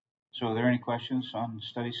 So are there any questions on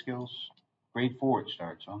study skills? Grade 4 it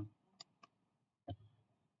starts, huh? All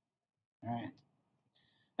right.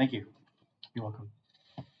 Thank you. You're welcome.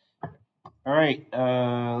 All right,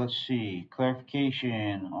 let's see.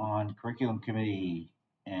 Clarification on curriculum committee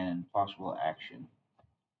and possible action.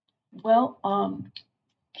 Well,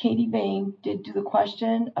 Katie Bain did do the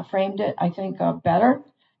question, framed it, I think, better.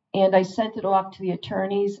 And I sent it off to the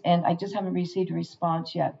attorneys, and I just haven't received a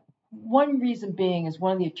response yet. One reason being is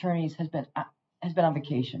one of the attorneys has been on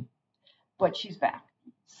vacation, but she's back.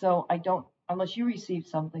 So I don't, unless you received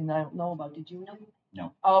something that I don't know about. Did you know?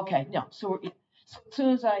 No. Oh, okay, no. So as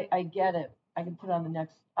soon as I get it, I can put it on the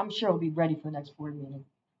next. I'm sure it'll be ready for the next board meeting.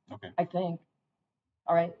 Okay. I think.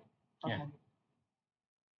 All right. Okay. Yeah.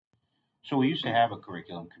 So we used to have a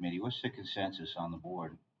curriculum committee. What's the consensus on the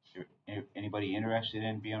board? Anybody interested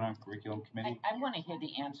in being on a curriculum committee? I want to hear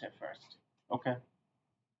the answer first. Okay.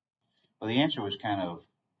 Well, the answer was kind of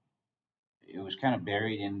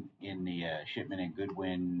buried in the Shipman and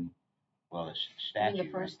Goodwin, well, the statute. You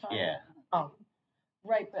mean the first time? Yeah. Oh,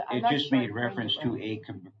 right, but I'm It not just sure made I framed reference it to right. a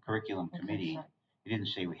curriculum Okay, committee. sorry. It didn't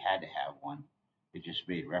say we had to have one. It just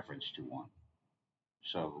made reference to one.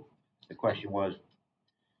 So the question was,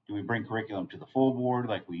 do we bring curriculum to the full board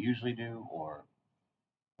like we usually do, or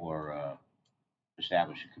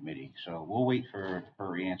establish a committee? So we'll wait for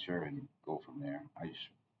her answer and go from there. I just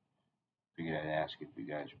figured I'd ask if you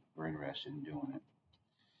guys were interested in doing it.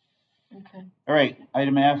 Okay. All right,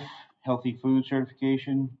 item F, healthy food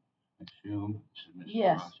certification. I assume this is Mr.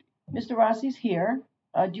 Yes. Rossi. Mr. Rossi's here.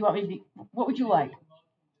 Do you want me to be, what would you like?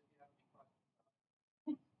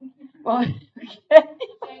 Well,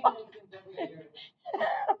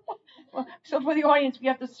 well, so for the audience, we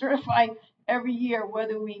have to certify every year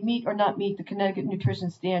whether we meet or not meet the Connecticut nutrition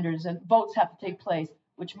standards, and votes have to take place,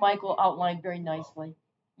 which Michael outlined very nicely.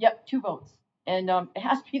 Yep, 2 votes. And it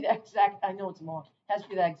has to be the exact, I know it's long, it has to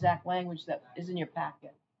be that exact language that is in your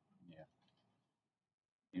packet. Yeah.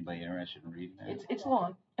 Anybody interested in reading that? It's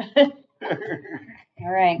long.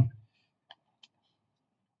 All right.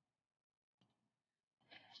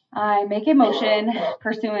 I make a motion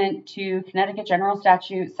pursuant to Connecticut General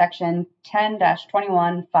Statute Section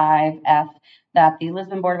 10-21(5)(f) that the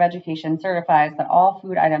Lisbon Board of Education certifies that all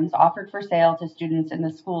food items offered for sale to students in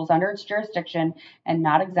the schools under its jurisdiction and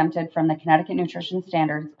not exempted from the Connecticut Nutrition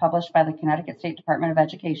Standards published by the Connecticut State Department of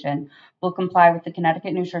Education will comply with the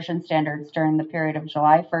Connecticut Nutrition Standards during the period of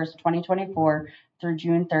July 1st, 2024 through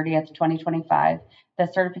June 30th, 2025. The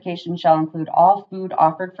certification shall include all food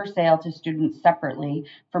offered for sale to students separately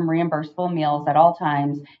from reimbursable meals at all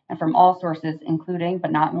times and from all sources, including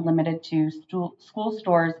but not limited to school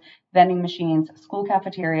stores, vending machines, school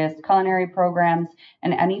cafeterias, culinary programs,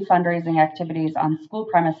 and any fundraising activities on school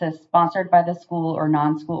premises sponsored by the school or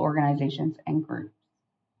non-school organizations and groups.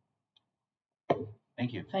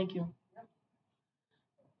 Thank you. Thank you.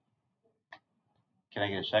 Can I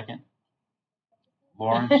get a second?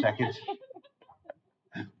 Lauren, seconds.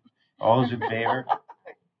 All those in favor?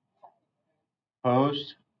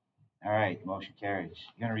 Opposed? All right, motion carries.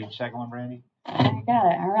 You gonna read the second one, Brandy? I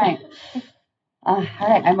got it. All right. All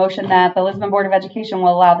right. I motion that the Lisbon Board of Education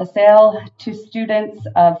will allow the sale to students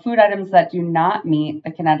of food items that do not meet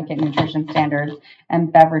the Connecticut nutrition standards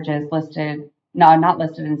and beverages not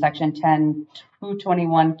listed in section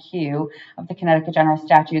 10-221Q of the Connecticut General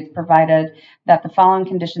Statutes, provided that the following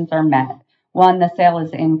conditions are met. 1, the sale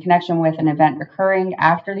is in connection with an event occurring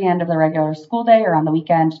after the end of the regular school day or on the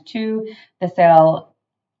weekend. 2, the sale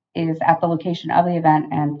is at the location of the event.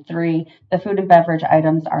 And 3, the food and beverage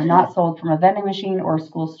items are not sold from a vending machine or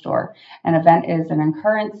school store. An event is an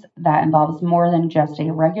occurrence that involves more than just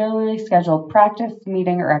a regularly scheduled practice,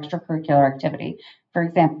 meeting, or extracurricular activity. For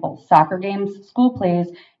example, soccer games, school plays,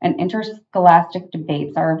 and interscholastic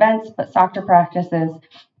debates are events, but soccer practices,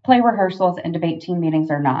 play rehearsals, and debate team meetings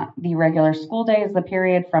are not. The regular school day is the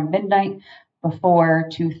period from midnight before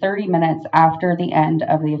to 30 minutes after the end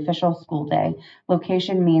of the official school day.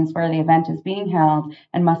 Location means where the event is being held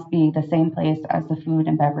and must be the same place as the food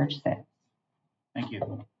and beverage sits. Thank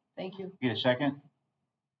you. Thank you. Get a second?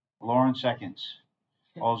 Lauren, seconds.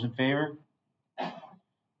 All those in favor?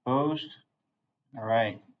 Opposed? All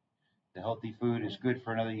right. The healthy food is good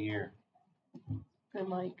for another year. Good,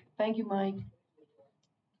 Mike. Thank you, Mike.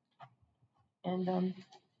 And did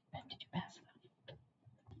you pass it?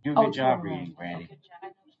 Do a Oh, good it's job going around. reading, Brandy.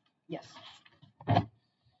 Okay. Yes.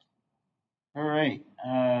 All right.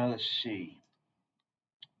 Let's see.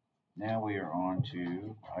 Now we are on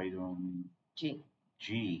to item G.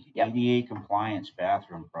 G, Yep. ADA compliance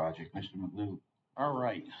bathroom project. Mr. McLeod. All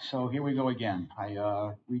right, so here we go again.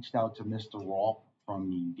 I reached out to Mr. Wall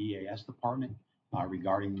from the DAS department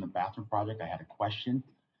regarding the bathroom project. I had a question,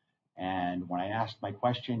 and when I asked my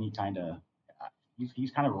question, he kind of,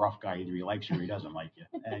 he's kind of a rough guy. Either he likes you or he doesn't like you,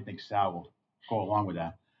 and I think Sal will go along with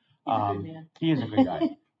that. He's a good man. He is a good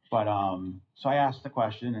guy. But so I asked the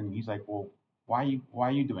question, and he's like, "Well, why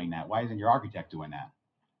are you doing that? Why isn't your architect doing that?"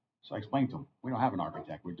 So I explained to him, "We don't have an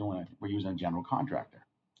architect. We're using a general contractor."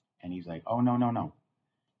 And he's like, "Oh, no.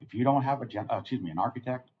 If you don't have an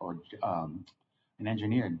architect or an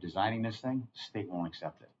engineer designing this thing, the state won't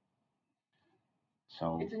accept it."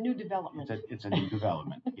 So It's a new development. it's a new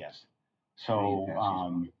development, yes. So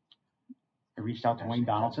I reached out to Wayne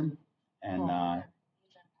Donaldson, and I'm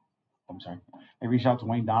sorry. I reached out to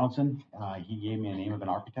Wayne Donaldson. He gave me a name of an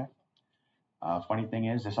architect. Funny thing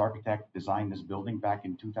is, this architect designed this building back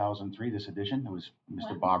in 2003, this addition. It was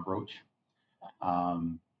Mr. Bob Roach.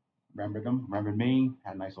 Remembered me,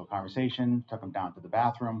 had a nice little conversation, took him down to the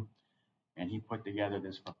bathroom, and he put together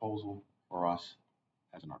this proposal for us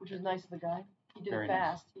as an Which architect. is nice of the guy. He did Very it nice.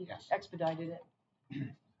 fast. He Yes. expedited it.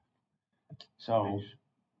 So,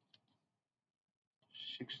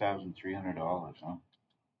 $6,300, huh?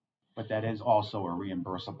 but that is also a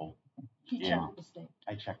reimbursable. He Yeah. checked with the state.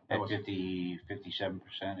 I checked. That At was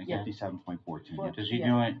 57%, I guess. 57.42. Well, Does he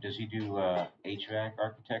yeah. does he do HVAC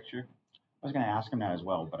architecture? I was going to ask him that as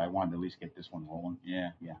well, but I wanted to at least get this one rolling.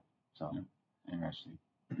 Yeah. So, Interesting.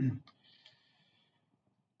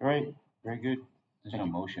 All right. Very good. There's no Thank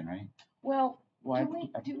you. motion, right? Well, well,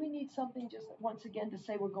 do we need something just once again to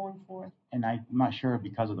say we're going forth? and I'm not sure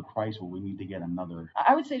because of the price, will we need to get another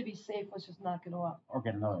I would say to be safe, let's just knock it off or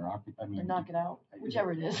get another architect? I or mean, knock it out,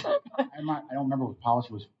 whichever it is. I don't remember what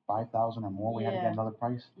policy was 5,000 or more. We had to Yeah. get another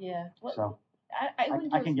price. Yeah. Well, So I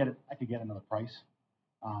wouldn't I just, can get it. I could get another price.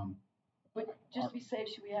 but just to be safe,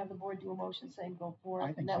 should we have the board do a motion saying go forth? I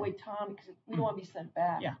think And that so. way Tom, because we don't want to be sent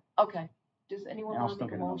back. Yeah. Okay. Does anyone And I'll want to still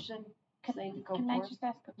make a get another. motion saying to go Can I forth? just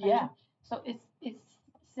ask a question? Yeah. So it's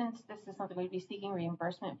since this is something we'd be seeking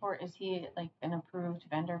reimbursement for, is he like an approved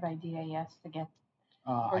vendor by DAS to get?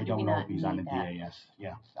 Or I do don't we know not if he's on the need that? DAS.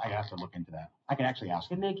 Yeah, I have to look into that. I can actually ask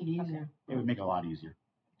It'd him. make it easier. It would make it a lot easier.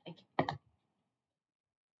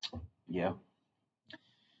 Yeah.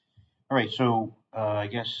 All right. So I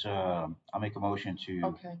guess I'll make a motion to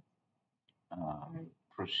Okay. right.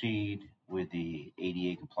 proceed with the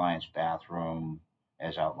ADA compliance bathroom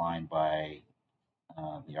as outlined by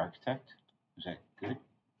the architect. Is that good?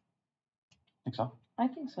 I think so. I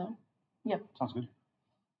think so. Sounds good.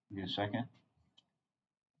 Give me a second.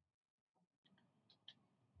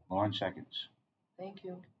 Lauren seconds. Thank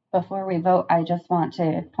you. Before we vote, I just want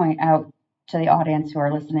to point out to the audience who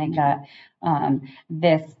are listening that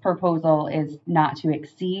this proposal is not to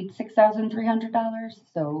exceed $6,300.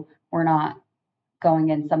 So we're not going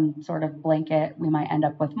in some sort of blanket. We might end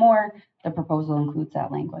up with more. The proposal includes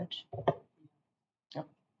that language. Yep.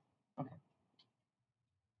 Okay.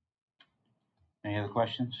 Any other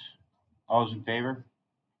questions? All those in favor?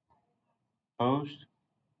 Opposed?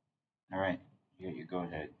 All right. You go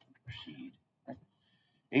ahead. Proceed.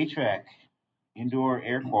 HVAC, indoor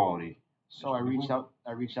air quality. So I reached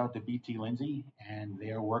out to BT Lindsay, and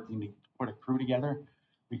they are working to put a crew together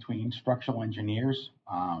between structural engineers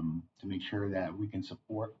to make sure that we can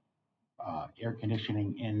support air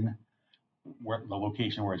conditioning in where the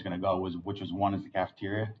location where it's going to go which is one is the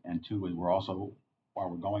cafeteria, and two is we're also, while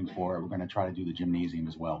we're going for it, we're going to try to do the gymnasium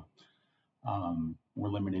as well. We're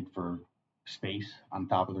limited for space on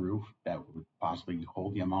top of the roof that would possibly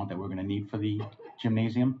hold the amount that we're going to need for the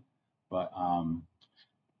gymnasium, but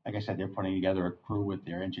like I said, they're putting together a crew with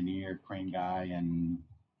their engineer, crane guy, and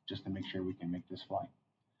just to make sure we can make this fly.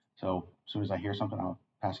 So as soon as I hear something, I'll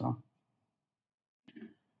pass it on.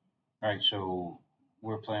 All right, so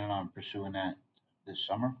we're planning on pursuing that this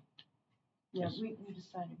summer. Yeah, Yes. we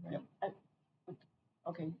decided, right? Yep.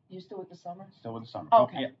 Okay, you still with the summer? Still with the summer.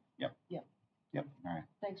 Okay. Yep. All right.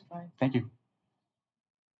 Thanks, Brian. Thank you.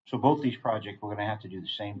 So both these projects, we're gonna have to do the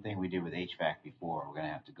same thing we did with HVAC before. We're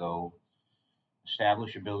gonna have to go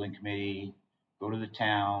establish a building committee, go to the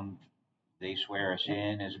town. They swear us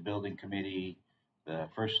in as a building committee. The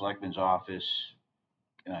first selectman's office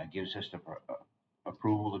gives us the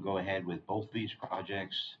approval to go ahead with both these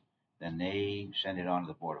projects. Then they send it on to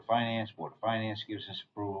the Board of Finance. Board of Finance gives us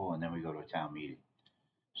approval, and then we go to a town meeting.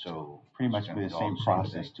 So Pretty it's much gonna be the all same thing.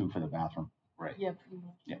 process too for the bathroom. Right. Yeah, pretty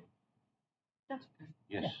much. Yep. That's good.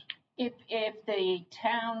 Yes. If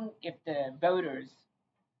the voters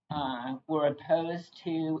were opposed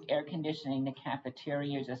to air conditioning the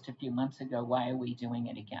cafeteria just a few months ago, why are we doing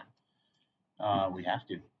it again? We have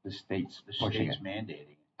to. The state's The pushing state's it.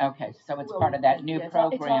 mandating. Okay, so it's Well, part of that new yeah, it's on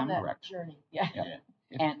program. that Correct. journey. Yeah. Yeah.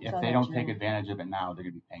 And- If So they that don't you- take advantage of it now, they're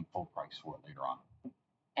going to be paying full price for it later on,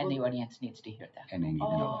 And the audience needs to hear that. and they need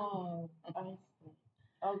to know Oh, I see.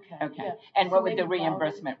 Okay. Okay. Yeah. And So what would the maybe borrow-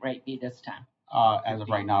 reimbursement rate be this time? it. As of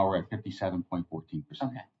right now, we're at 57.14%.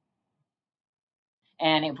 Okay.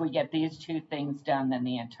 And if we get these two things done, then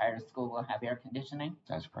the entire school will have air conditioning?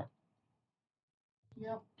 That's correct.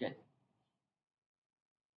 Yep. Good.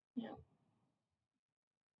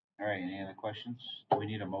 All right, any other questions? Do we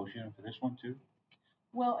need a motion for this one too?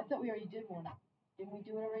 Well, I thought we already did one. Didn't we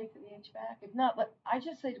do it already for the HVAC? If not, I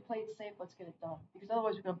just say to play it safe, let's get it done, because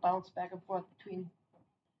otherwise we're gonna bounce back and forth between,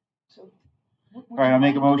 so. All right, I'll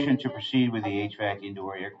make a motion to proceed. proceed with the Okay. HVAC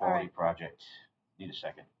indoor air quality right. project. Need a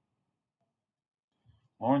second.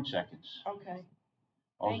 Lauren seconds. Okay.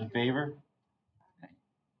 All those in Thank you. favor?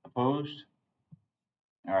 Opposed?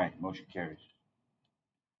 All right, motion carries.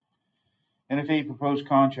 NFA proposed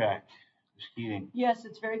contract. Ms. Keating. Yes,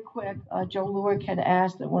 it's very quick. Joe Lurick had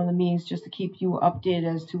asked at one of the meetings just to keep you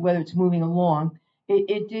updated as to whether it's moving along.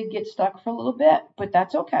 It did get stuck for a little bit, but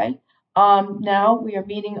that's okay. Now we are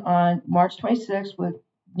meeting on March 26th with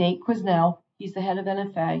Nate Quisnell. He's the head of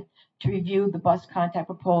NFA to review the bus contact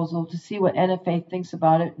proposal to see what NFA thinks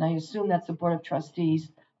about it. And I assume that's the Board of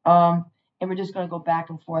Trustees. And we're just going to go back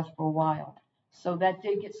and forth for a while. So that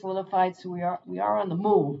did get solidified. So we are on the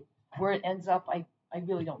move. Where it ends up, I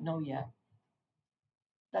really don't know yet.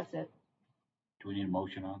 That's it. Do we need a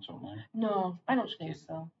motion on something? No, I don't think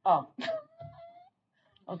so. Oh.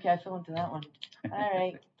 Okay, I fell into that one. All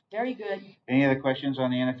right, very good. Any other questions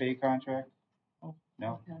on the NFA contract? Oh,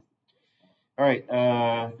 No? okay. All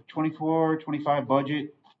right, 24, 25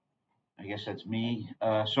 budget. I guess that's me.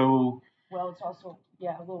 So Well, it's also,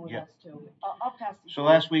 yeah, a little with Yeah. us too. I'll pass these. So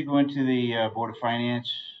last week we went to the Board of Finance.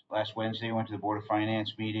 Last Wednesday we went to the Board of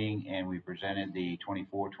Finance meeting and we presented the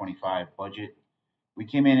 24-25 budget. We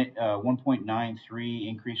came in at 1.93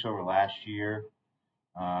 increase over last year,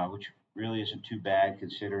 which really isn't too bad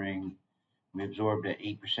considering we absorbed an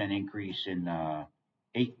 8% increase in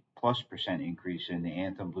 8+% increase in the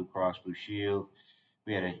Anthem, Blue Cross Blue Shield.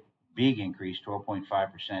 We had a big increase, 12.5%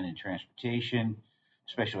 in transportation.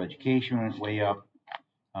 Special education went way up.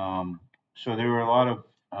 So there were a lot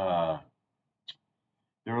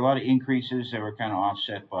of increases that were kind of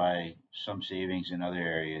offset by some savings in other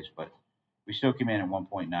areas, but we still came in at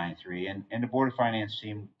 1.93, and the Board of Finance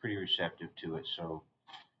seemed pretty receptive to it. So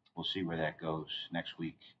we'll see where that goes next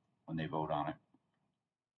week when they vote on it.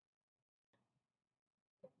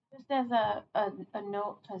 Just as a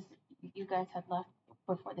note, because you guys had left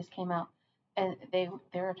before this came out, And they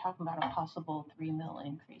were talking about a possible 3 mil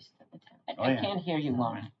increase to the town. Oh, I yeah. can't hear you,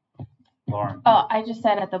 Lauren. Lauren. Oh, I just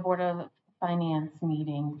said at the Board of Finance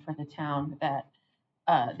meeting for the town that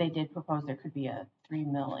they did propose there could be a 3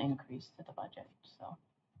 mil increase to the budget. So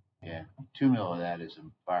Yeah, 2 mil of that is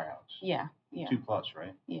in firehouse. yeah, 2 plus,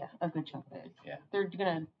 right? yeah, a good chunk of it. Yeah. They're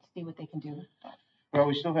gonna see what they can do. But, Well,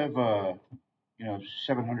 we still have,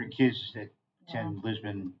 700 kids that attend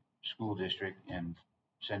Lisbon School District, and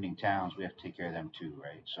sending towns, we have to take care of them too,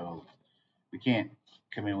 right? So we can't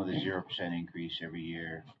come in with a 0% increase every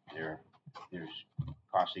year. There's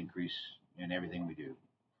cost increase in everything we do.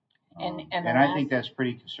 And I think that's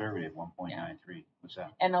pretty conservative, 1.93. What's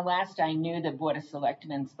that? And the last I knew, the Board of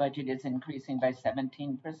Selectmen's budget is increasing by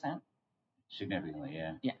 17%. Significantly,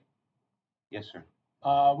 yeah. Yeah. Yes, sir.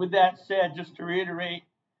 With that said, just to reiterate,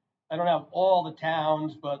 I don't have all the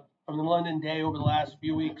towns, but from the London Day over the last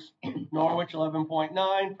few weeks, Norwich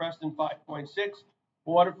 11.9, Preston 5.6,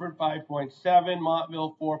 Waterford 5.7,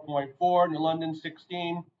 Montville 4.4, New London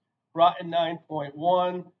 16, Groton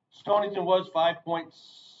 9.1, Stonington was 5.6,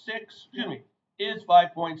 is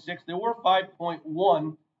 5.6. There were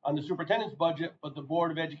 5.1 on the superintendent's budget, but the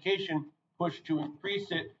Board of Education pushed to increase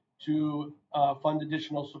it to fund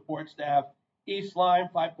additional support staff. East Lyme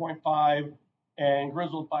 5.5 and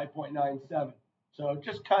Grizzled 5.97. So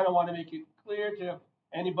just kind of want to make it clear to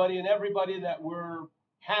anybody and everybody that we're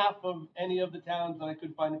half of any of the towns that I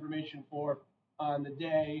could find information for on the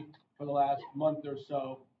day for the last month or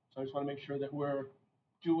so. So I just want to make sure that we're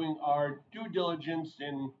doing our due diligence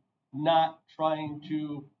in not trying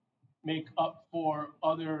to make up for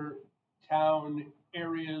other town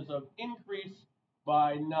areas of increase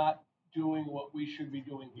by not doing what we should be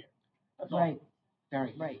doing here. That's all. Right,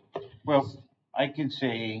 Very right. Well, I can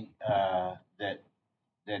say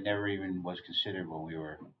that never even was considered when we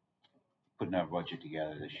were putting our budget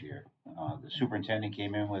together this year. The superintendent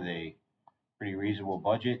came in with a pretty reasonable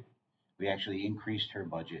budget. We actually increased her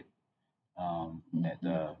budget at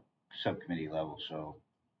the subcommittee level. So,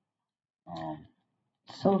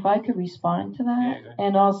 So if I could respond to Yeah, that, go ahead.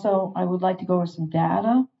 and also I would like to go over some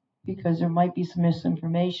data because there might be some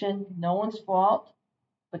misinformation. No one's fault,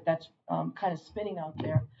 but that's kind of spinning out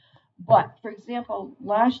there. But for example,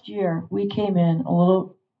 last year we came in a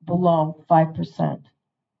little below 5%.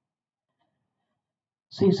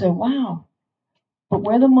 So you say, wow, but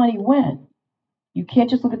where the money went, you can't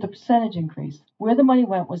just look at the percentage increase. Where the money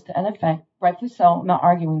went was to NFA, rightfully so, I'm not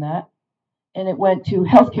arguing that. And it went to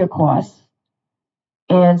healthcare costs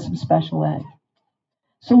and some special ed.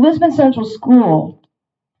 So Lisbon Central School,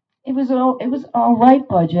 it was all right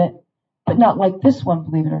budget, but not like this one,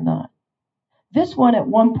 believe it or not. This one at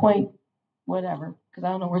 1 point, whatever, because I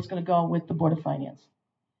don't know where it's going to go with the Board of Finance,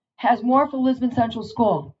 has more for Lisbon Central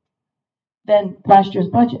School than last year's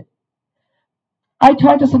budget. I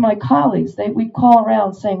talked to some of my colleagues. We'd call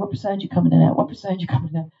around saying, what percentage you coming in at? What percentage you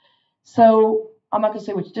coming in at? So I'm not going to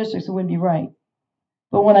say which districts, it wouldn't be right.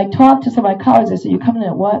 But when I talked to some of my colleagues, I said, you coming in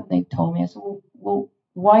at what? They told me. I said, well,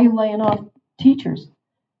 why are you laying off teachers?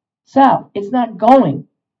 So it's not going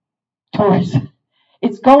towards,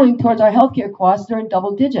 it's going towards our healthcare costs. They're in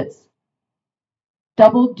double digits.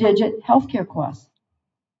 Double-digit healthcare costs.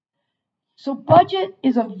 So budget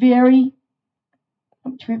is a very,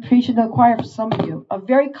 I'm preaching to the choir for some of you, a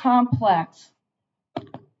very complex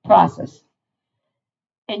process.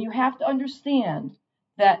 And you have to understand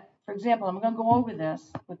that, for example, I'm going to go over this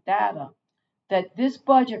with data, that this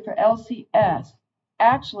budget for LCS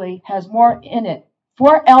actually has more in it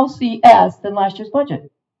for LCS than last year's budget,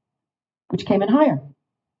 which came in higher.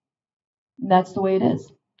 And that's the way it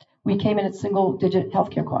is. We came in at single-digit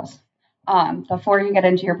healthcare costs. Before you get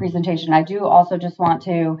into your presentation, I do also just want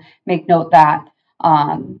to make note that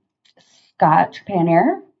Scott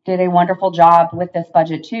Trepanier did a wonderful job with this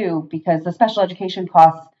budget too, because the special education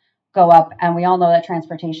costs go up, and we all know that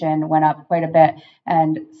transportation went up quite a bit.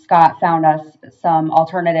 And Scott found us some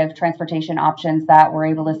alternative transportation options that were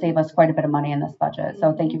able to save us quite a bit of money in this budget.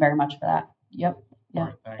 So thank you very much for that. Yep. Yeah. All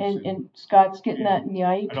right, thanks. And Scott's getting that in the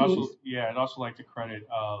IEPs. I'd also like to credit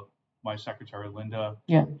my secretary Linda,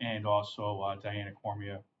 Yeah. and also Diana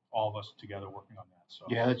Cormier, all of us together working on that. So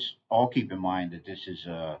Yeah, let's all keep in mind that this is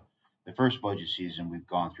the first budget season we've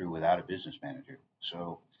gone through without a business manager.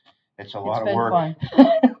 So it's a lot of work. Fun.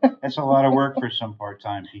 That's a lot of work for some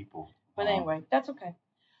part-time people. But anyway, that's okay.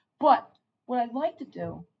 But what I'd like to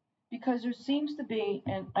do, because there seems to be,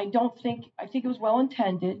 and I think it was well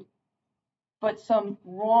intended, but some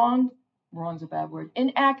wrong's a bad word,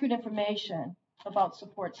 inaccurate information about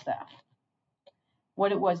support staff.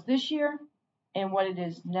 What it was this year and what it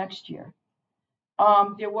is next year.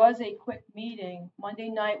 There was a quick meeting. Monday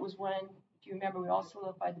night was when if you remember, we all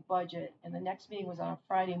solidified the budget, and the next meeting was on a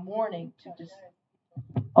Friday morning to just.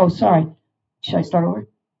 Oh, sorry. Should I start over?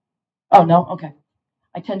 Oh, no? Okay.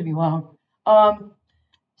 I tend to be loud.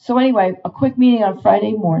 So anyway, a quick meeting on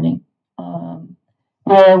Friday morning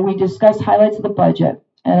where we discussed highlights of the budget.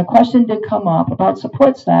 And a question did come up about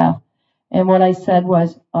support staff. And what I said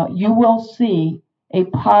was, you will see a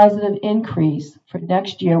positive increase for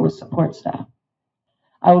next year with support staff.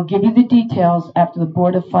 I will give you the details after the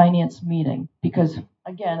Board of Finance meeting because,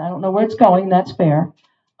 again, I don't know where it's going. That's fair.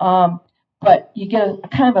 But you get a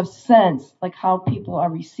kind of a sense like how people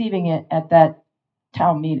are receiving it at that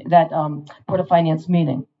town meeting, that Board of Finance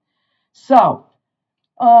meeting. So,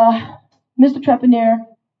 Mr. Trepanier,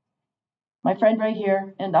 my friend right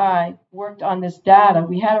here, and I worked on this data.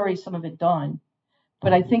 We had already some of it done,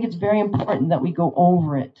 but I think it's very important that we go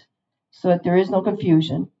over it so that there is no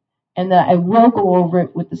confusion, and that I will go over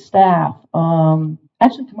it with the staff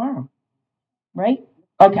actually tomorrow, right?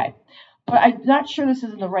 Okay, but I'm not sure this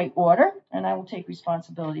is in the right order, and I will take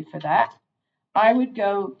responsibility for that. I would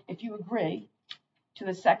go, if you agree, to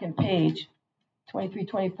the second page,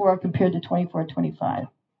 23-24 compared to 24-25.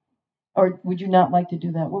 Or would you not like to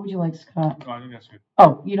do that? What would you like, Scott? No, I think that's good.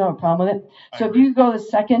 Oh, you don't have a problem with it? So if agree. you go to the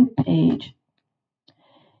second page,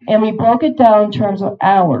 and we broke it down in terms of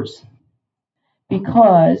hours,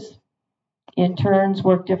 because interns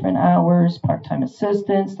work different hours, part-time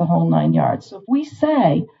assistants, the whole 9 yards. So if we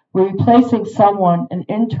say we're replacing someone, an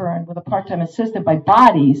intern, with a part-time assistant by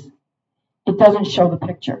bodies, it doesn't show the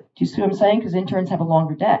picture. Do you see what I'm saying? Because interns have a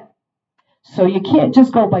longer day. So you can't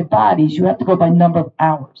just go by bodies. You have to go by number of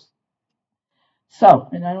hours. So,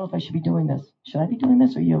 and I don't know if I should be doing this. Should I be doing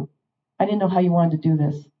this or you? I didn't know how you wanted to do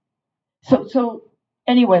this. So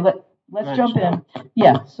anyway, let's jump in.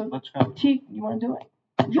 Yeah. So Let's go. T, you want to do it?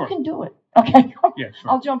 You Sure. can do it. Okay. Yeah,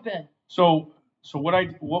 sure. I'll jump in. So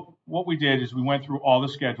what we did is we went through all the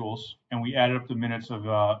schedules and we added up the minutes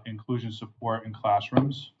of inclusion support in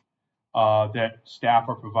classrooms that staff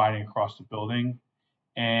are providing across the building.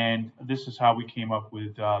 And this is how we came up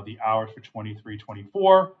with the hours for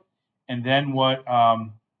 23-24. And then what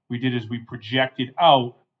we did is we projected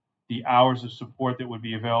out the hours of support that would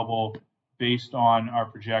be available based on our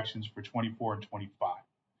projections for 24 and 25.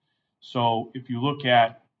 So if you look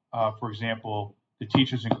at, for example, the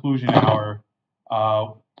teacher's inclusion hour,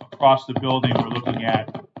 across the building, we're looking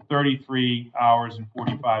at 33 hours and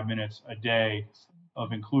 45 minutes a day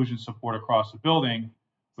of inclusion support across the building,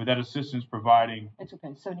 with that assistance providing. It's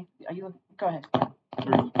okay. 70. Are you? Go ahead.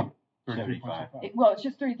 33.75. Well, it's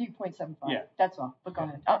just 33.75. Yeah. That's all. But go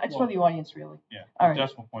ahead. It's for the audience, really. Yeah. All The right.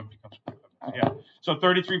 decimal point becomes. Yeah. So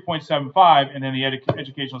 33.75, and then the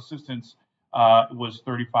educational assistance was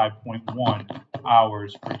 35.1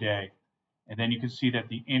 hours per day. And then you can see that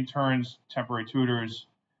the interns, temporary tutors,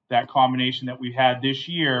 that combination that we had this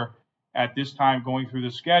year at this time going through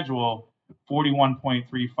the schedule,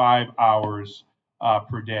 41.35 hours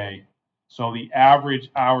per day. So the average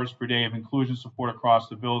hours per day of inclusion support across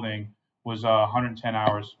the building was 110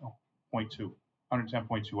 hours,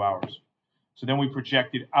 110.2 hours. So then we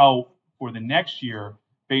projected out for the next year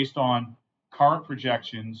based on current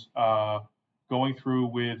projections, going through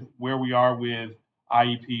with where we are with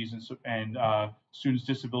IEPs and students'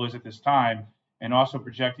 disabilities at this time, and also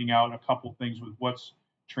projecting out a couple things with what's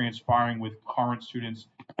transpiring with current students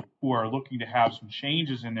who are looking to have some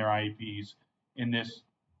changes in their IEPs in this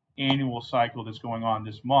annual cycle that's going on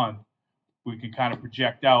this month. We can kind of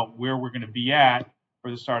project out where we're going to be at for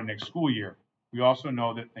the start of next school year. We also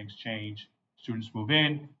know that things change. Students move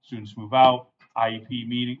in, students move out.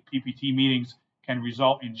 PPT meetings can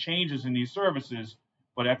result in changes in these services,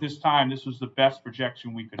 but at this time, this was the best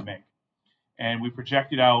projection we could make. And we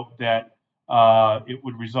projected out that it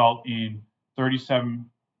would result in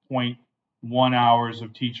 37.1 hours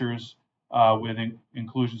of teachers with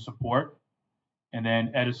inclusion support, and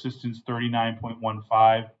then ed assistants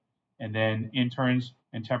 39.15, and then interns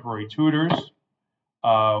and temporary tutors,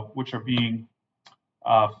 which are being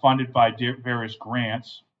funded by various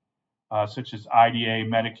grants, such as IDA,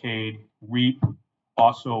 Medicaid, REAP,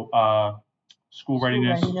 also school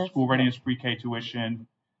readiness pre-K tuition.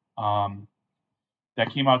 That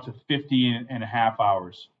came out to 50 and a half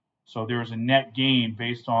hours. So there is a net gain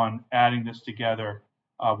based on adding this together.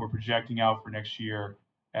 We're projecting out for next year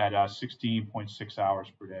at 16.6 hours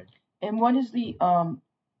per day. And what is the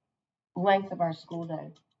length of our school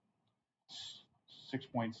day?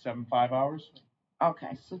 6.75 hours.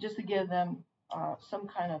 Okay, so just to give them some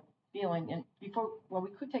kind of feeling, and before, well, we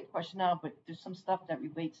could take a question now, but there's some stuff that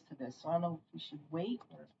relates to this, so I don't know if we should wait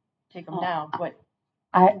or take them now, but.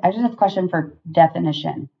 I just have a question for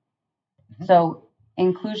definition. So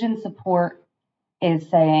inclusion support is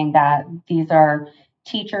saying that these are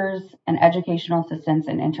teachers and educational assistants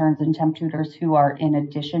and interns and temp tutors who are in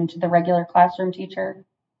addition to the regular classroom teacher.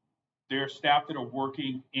 They're staff that are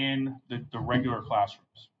working in the regular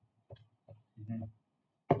classrooms.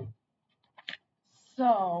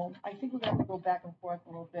 So I think we're going to have to go back and forth a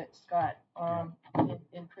little bit, Scott,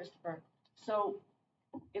 and Christopher. So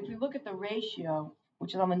if we look at the ratio,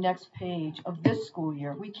 which is on the next page of this school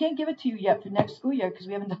year, we can't give it to you yet for next school year because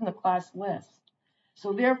we haven't done the class list.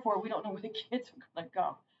 So therefore, we don't know where the kids are going to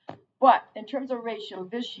go. But in terms of ratio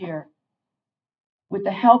this year, with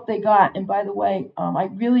the help they got, and by the way, I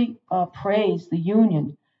really praise the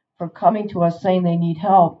union for coming to us saying they need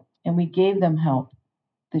help, and we gave them help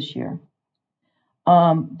this year.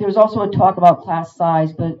 There's also a talk about class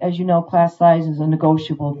size, but as you know, class size is a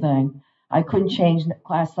negotiable thing. I couldn't change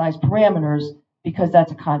class size parameters because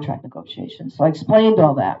that's a contract negotiation. So I explained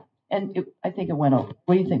all that, and I think it went over.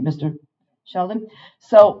 What do you think, Mr. Sheldon?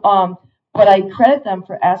 So, but I credit them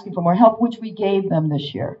for asking for more help, which we gave them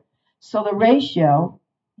this year. So the ratio,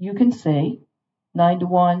 you can see,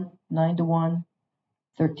 9-to-1, 9-to-1,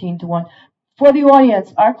 13-to-1. For the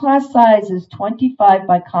audience, our class size is 25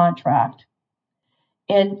 by contract.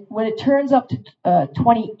 And when it turns up to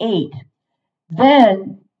 28,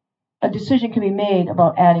 then a decision can be made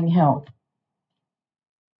about adding help.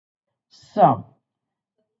 So,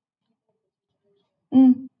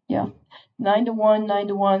 yeah, 9-to-1,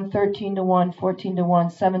 9-to-1, 13-to-1,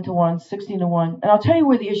 14-to-1, 7-to-1, 16-to-1. And I'll tell you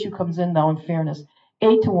where the issue comes in, though, in fairness.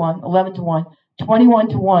 8-to-1, 11-to-1,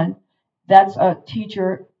 21-to-1. That's a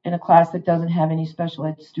teacher in a class that doesn't have any special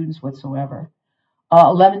ed students whatsoever.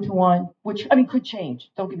 11-to-1, which, I mean, could change.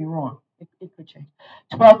 Don't get me wrong. It could change.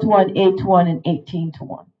 12-to-1, 8-to-1, and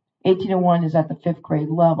 18-to-1. 18-to-1 is at the 5th grade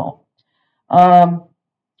level.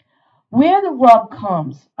 Where the rub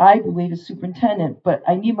comes, I believe, is superintendent, but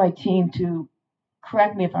I need my team to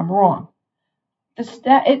correct me if I'm wrong. It's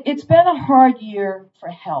been a hard year for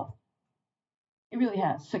health. It really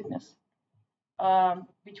has, sickness.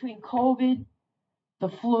 Between COVID, the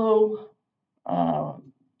flu,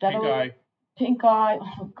 pink eye,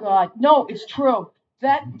 oh God, no, it's true.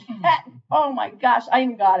 That, oh my gosh, I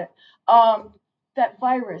even got it. That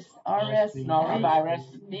virus, Norovirus.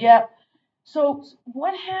 Yep. So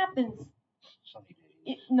what happens?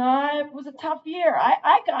 It was a tough year.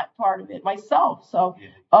 I got part of it myself. So,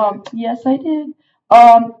 yes, I did.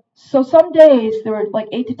 So some days there were like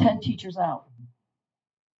 8 to 10 teachers out.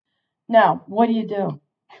 Now, what do?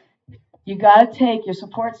 You got to take your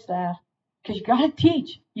support staff because you got to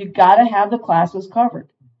teach. You got to have the classes covered.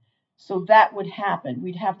 So that would happen.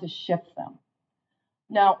 We'd have to shift them.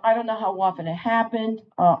 Now, I don't know how often it happened.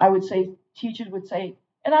 I would say teachers would say,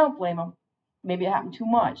 and I don't blame them, maybe it happened too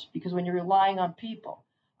much because when you're relying on people,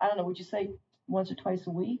 I don't know, would you say once or twice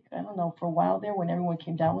a week? I don't know, for a while there when everyone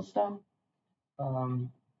came down with stuff.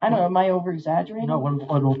 I don't know, am I over-exaggerating? No, when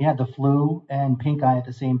we had the flu and pink eye at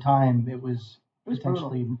the same time, it was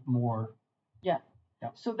potentially brutal. More. Yeah.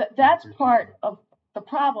 So that's part of the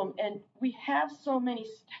problem. And we have so many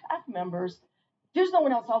staff members, there's no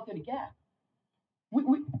one else out there to get.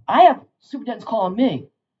 I have superintendents calling me,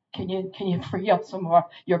 can you free up some more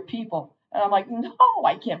your people? And I'm like, no,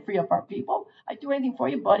 I can't free up our people. I'd do anything for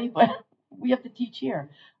you, buddy, but we have to teach here.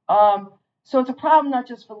 So it's a problem not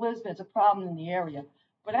just for Lisbon, it's a problem in the area.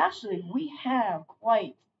 But actually, we have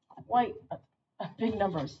quite a big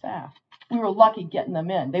number of staff. We were lucky getting them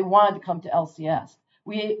in. They wanted to come to LCS.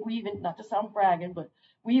 We even, not to sound bragging, but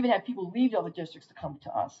we even had people leave other districts to come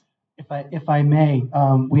to us. If I may,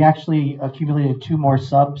 we actually accumulated 2 more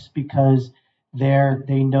subs because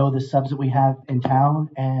they know the subs that we have in town,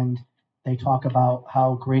 and they talk about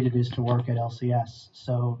how great it is to work at LCS.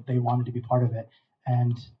 So they wanted to be part of it,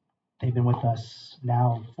 and they've been with us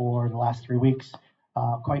now for the last 3 weeks,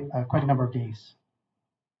 quite a number of days.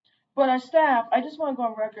 But our staff, I just want to go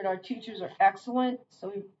on record, our teachers are excellent.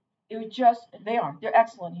 So they're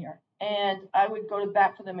excellent here. And I would go to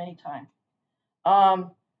bat for them anytime.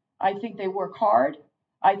 I think they work hard.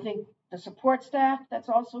 I think the support staff that's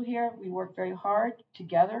also here, we work very hard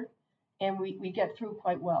together, and we get through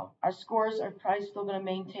quite well. Our scores are probably still going to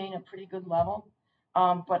maintain a pretty good level.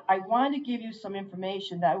 But I wanted to give you some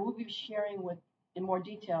information that I will be sharing in more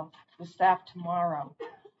detail with staff tomorrow.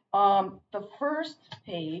 The first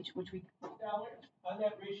page, which we... On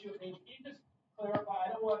that ratio page, can you just clarify? I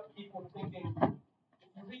don't want people thinking, if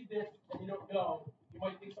you read this and you don't know, you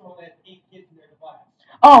might think someone had 8 kids in their class.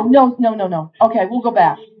 Oh, no. Okay, we'll go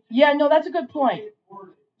back. Yeah, no, that's a good point.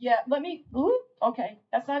 Yeah, okay,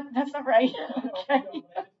 that's not right. Okay.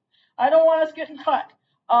 I don't want us getting cut.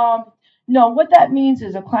 No, what that means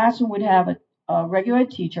is a classroom would have regular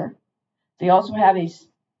ed teacher. They also have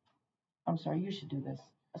I'm sorry, you should do this,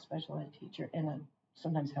 a special ed teacher and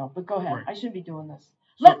sometimes help, but go ahead. Right. I shouldn't be doing this.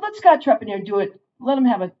 So- Let Scott Trepanier do it. Let him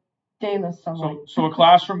have a day in the sunlight. So a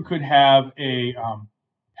classroom could have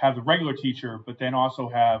have the regular teacher, but then also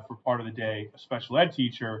have for part of the day a special ed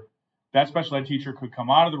teacher. That special ed teacher could come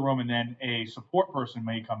out of the room, and then a support person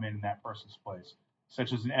may come in that person's place,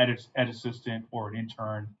 such as an ed assistant or an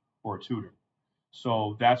intern or a tutor.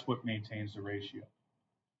 So that's what maintains the ratio.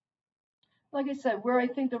 Like I said, where I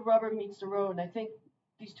think the rubber meets the road, and I think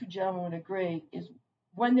these two gentlemen would agree, is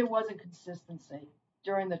when there wasn't consistency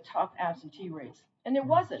during the tough absentee rates. And there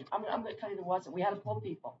wasn't. I'm going to tell you there wasn't. We had to pull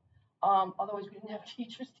people. Otherwise, we didn't have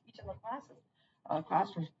teachers teaching the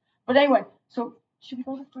classrooms. But anyway, so should we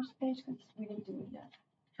go to the first page? Because we didn't do it yet.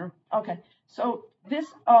 Sure. Okay. So this,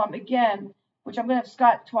 again, which I'm going to have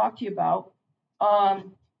Scott talk to you about,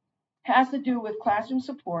 has to do with classroom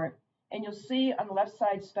support. And you'll see on the left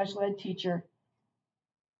side, special ed teacher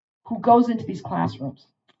who goes into these classrooms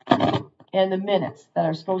and the minutes that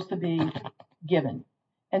are supposed to be given.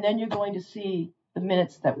 And then you're going to see the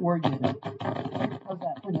minutes that were given. How's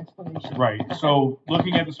that for an explanation? Right. So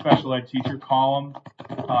looking at the special ed teacher column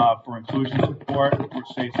for inclusion support, which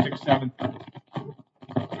say 6th, 7th.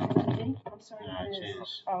 I'm sorry.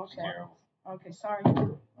 Oh, okay. Terrible. Okay, sorry.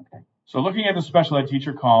 Okay. So looking at the special ed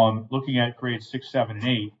teacher column, looking at grades 6, 7, and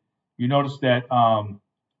 8, you notice that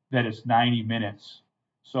that it's 90 minutes.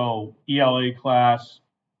 So ELA class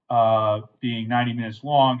being 90 minutes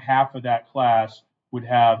long, half of that class would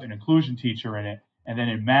have an inclusion teacher in it. And then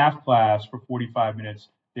in math class for 45 minutes,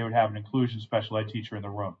 they would have an inclusion special ed teacher in the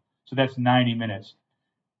room. So that's 90 minutes.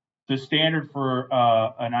 The standard for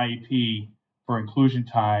an IEP for inclusion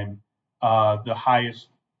time, the highest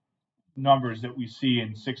numbers that we see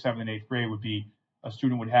in 6th, 7th, and 8th grade would be a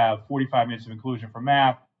student would have 45 minutes of inclusion for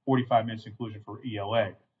math, 45 minutes inclusion for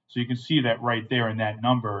ELA. So you can see that right there in that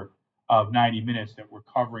number of 90 minutes that we're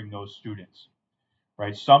covering those students,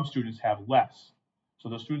 right? Some students have less. So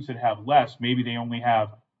the students that have less, maybe they only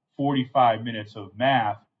have 45 minutes of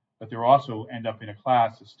math, but they also end up in a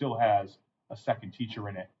class that still has a second teacher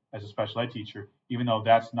in it as a special ed teacher, even though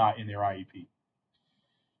that's not in their IEP.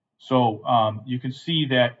 So you can see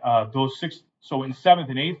that so in 7th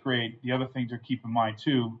and 8th grade, the other thing to keep in mind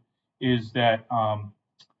too is that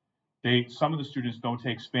some of the students don't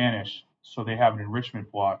take Spanish, so they have an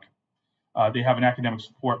enrichment block. They have an academic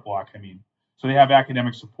support block, So they have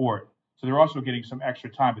academic support. So they're also getting some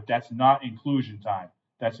extra time, but that's not inclusion time.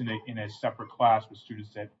 That's in a separate class with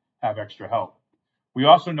students that have extra help. We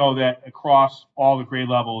also know that across all the grade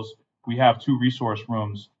levels, we have 2 resource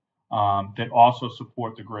rooms that also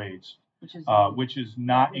support the grades, which is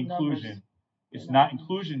not inclusion. It's not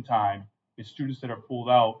inclusion time. It's students that are pulled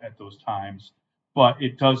out at those times, but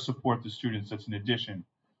it does support the students. That's an addition.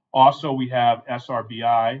 Also, we have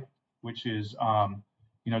SRBI, which is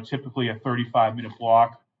typically a 35-minute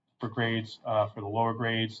block for grades for the lower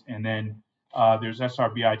grades, and then there's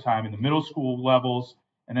SRBI time in the middle school levels,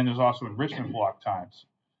 and then there's also enrichment block times.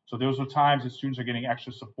 So those are times that students are getting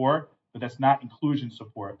extra support, but that's not inclusion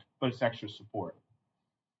support, but it's extra support.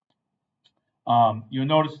 You'll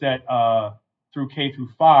notice that through K through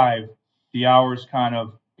 5, the hours kind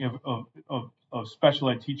of special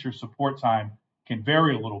ed teacher support time can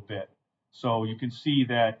vary a little bit. So you can see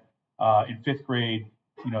that in 5th grade,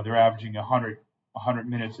 they're averaging 100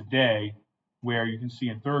 minutes a day, where you can see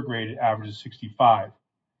in 3rd grade it averages 65.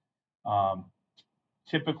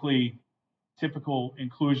 Typical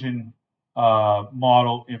inclusion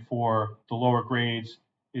model for the lower grades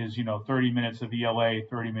is 30 minutes of ELA,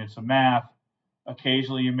 30 minutes of math.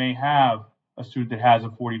 Occasionally you may have a student that has a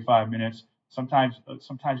 45 minutes. Sometimes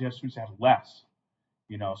you have students that have less.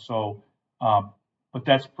 But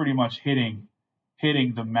that's pretty much hitting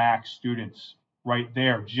the max students right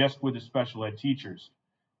there, just with the special ed teachers.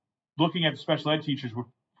 Looking at the special ed teachers, we're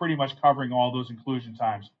pretty much covering all those inclusion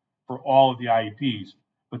times for all of the IEPs.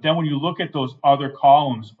 But then when you look at those other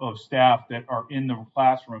columns of staff that are in the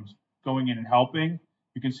classrooms going in and helping,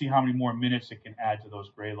 you can see how many more minutes it can add to those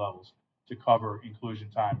grade levels to cover inclusion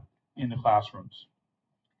time in the classrooms.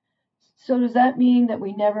 So does that mean that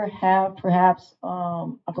we never have perhaps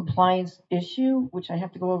a compliance issue, which I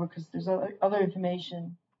have to go over because there's other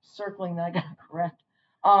information circling that I got to correct.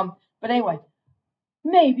 But anyway,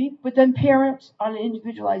 maybe, but then parents on an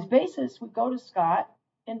individualized basis would go to Scott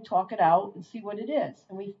and talk it out and see what it is,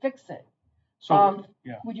 and we fix it. So,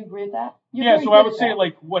 yeah. Would you agree with that? So I would say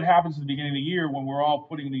like what happens at the beginning of the year when we're all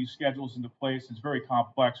putting these schedules into place is very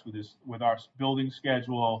complex with our building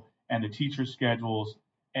schedule and the teacher schedules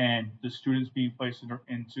and the students being placed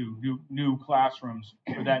into new classrooms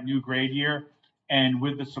for that new grade year. And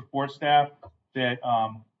with the support staff, that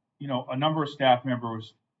a number of staff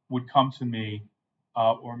members would come to me,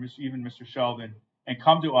 or even Mr. Sheldon, and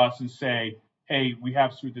come to us and say, "Hey, we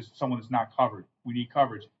have someone that's not covered. We need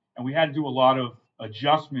coverage." And we had to do a lot of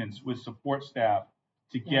adjustments with support staff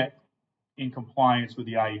to get in compliance with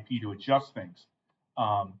the IEP to adjust things.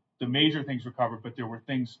 The major things were covered, but there were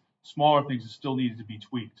smaller things that still needed to be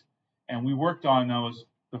tweaked. And we worked on those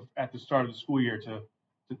at the start of the school year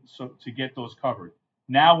to get those covered.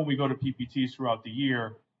 Now, when we go to PPTs throughout the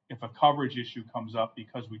year, if a coverage issue comes up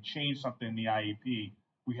because we changed something in the IEP,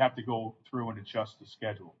 we have to go through and adjust the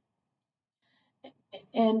schedule.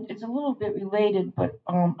 And it's a little bit related, but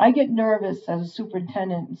I get nervous as a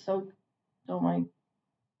superintendent, and so my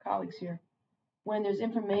colleagues here, when there's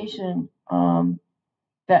information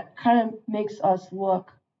that kind of makes us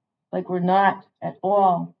look like we're not at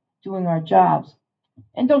all doing our jobs.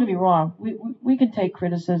 And don't get me wrong, we can take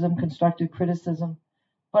criticism, constructive criticism,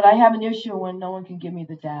 but I have an issue when no one can give me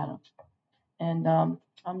the data. And I'm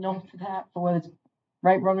known for that, for whether it's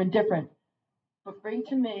right, wrong, or different. But bring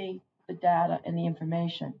to me the data and the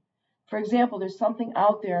information. For example, there's something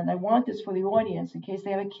out there, and I want this for the audience in case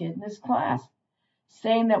they have a kid in this class,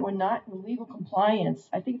 saying that we're not in legal compliance.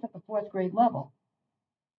 I think it's at the 4th grade level.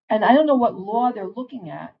 And I don't know what law they're looking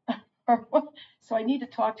at, or what, so I need to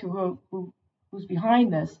talk to who's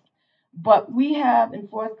behind this. But we have in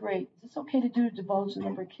 4th grade, is this okay to divulge the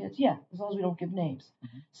number of kids? Yeah, as long as we don't give names.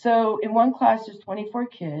 Mm-hmm. So in one class, there's 24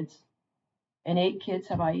 kids, and 8 kids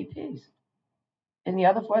have IEPs. In the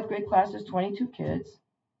other 4th grade class, there's 22 kids,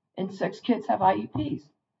 and 6 kids have IEPs.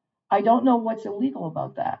 I don't know what's illegal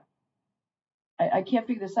about that. I can't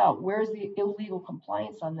figure this out. Where is the illegal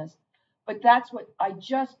compliance on this? But that's what I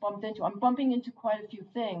just bumped into. I'm bumping into quite a few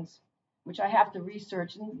things, which I have to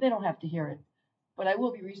research, and they don't have to hear it, but I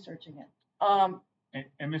will be researching it.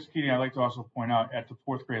 And Ms. Keating, I'd like to also point out at the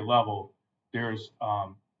 4th grade level, there's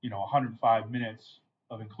 105 minutes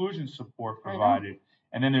of inclusion support provided,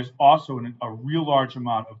 and then there's also a real large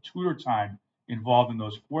amount of tutor time involved in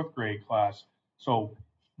those 4th grade class. So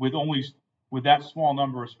with that small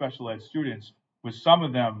number of special ed students, with some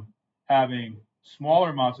of them having smaller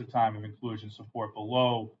amounts of time of inclusion support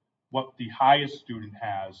below what the highest student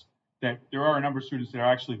has, that there are a number of students that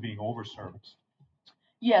are actually being overserviced.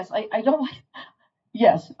 Yes, I don't like.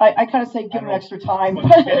 Yes, I kind of say give them extra time.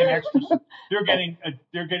 They're getting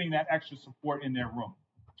that extra support in their room.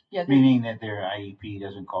 Yeah, meaning that their IEP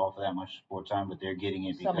doesn't call for that much support time, but they're getting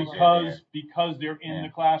it because they're in the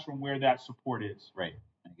classroom where that support is. Right.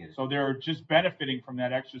 I get it. So they're just benefiting from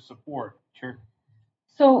that extra support. Sure.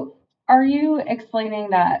 So are you explaining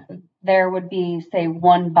that there would be, say,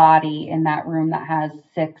 one body in that room that has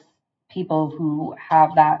 6 people who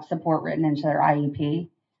have that support written into their IEP?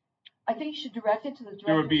 I think you should direct it to the director.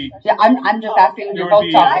 There would be. Yeah, I'm just asking. You're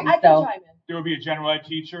both talking. I can chime in. There would be a general ed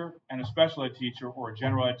teacher and a special ed teacher, or a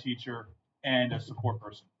general ed teacher and a support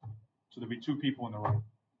person. So there'd be 2 people in the room.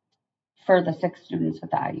 For the 6 students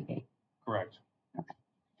with the IEP. Correct. Okay.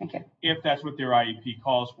 Thank you. If that's what their IEP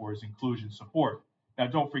calls for, is inclusion support. Now,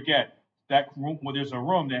 don't forget that room. Well, there's a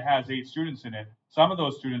room that has 8 students in it. Some of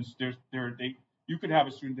those students, you could have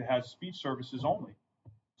a student that has speech services only,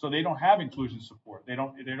 so they don't have inclusion support. They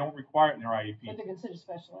don't require it in their IEP. But they're considered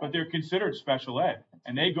special ed. But they're considered special ed,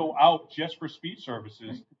 and they go out just for speech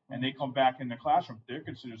services, and they come back in the classroom. They're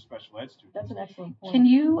considered special ed students. That's an excellent point. Can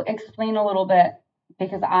you explain a little bit,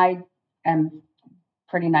 because I am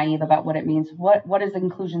pretty naive about what it means. What does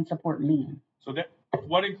inclusion support mean? So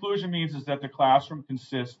what inclusion means is that the classroom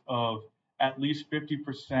consists of at least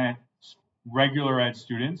 50% regular ed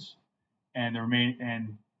students, and the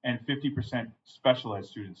remaining and 50% special ed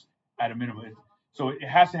students at a minimum. So it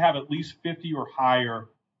has to have at least 50 or higher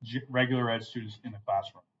regular ed students in the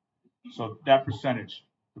classroom. So that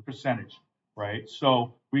the percentage, right?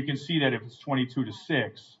 So we can see that if it's 22 to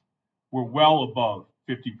 6, we're well above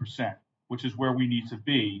 50%, which is where we need to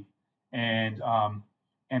be. And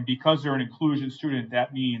because they're an inclusion student,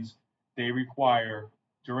 that means they require,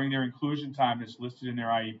 during their inclusion time that's listed in their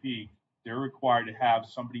IEP, they're required to have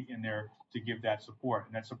somebody in there to give that support.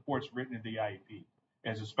 And that support's written in the IEP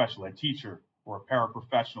as a special ed teacher or a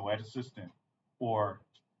paraprofessional ed assistant,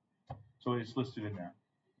 so it's listed in there.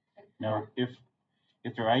 Now, if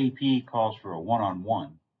their IEP calls for a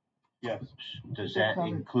one-on-one, yes, does that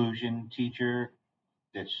inclusion teacher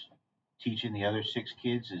that's teaching the other 6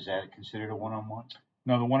 kids, is that considered a one-on-one?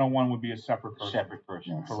 No, the one-on-one would be a separate person. Separate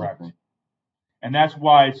person. Yeah, correct. Separate. And that's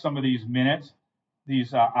why some of these minutes,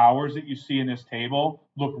 these hours that you see in this table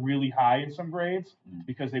look really high in some grades,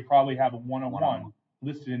 because they probably have a one-on-one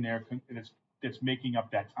listed in there that's making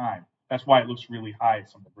up that time. That's why it looks really high at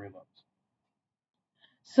some of the grade levels.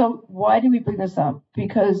 So why do we bring this up?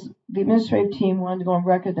 Because the administrative team wanted to go on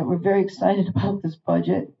record that we're very excited about this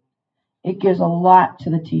budget. It gives a lot to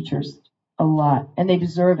the teachers, a lot, and they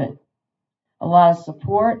deserve it. A lot of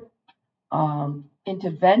support,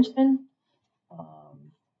 intervention,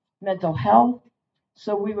 mental health.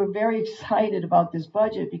 So we were very excited about this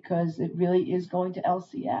budget because it really is going to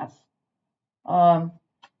LCS.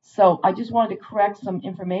 So I just wanted to correct some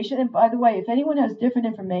information. And by the way, if anyone has different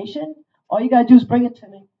information, all you got to do is bring it to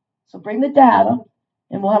me. So bring the data,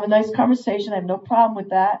 and we'll have a nice conversation. I have no problem with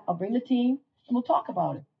that. I'll bring the team, and we'll talk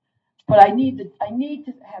about it. But I need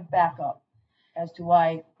to have backup as to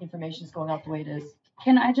why information is going out the way it is.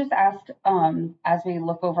 Can I just ask, as we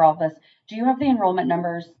look over all this, do you have the enrollment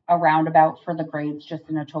numbers around about for the grades just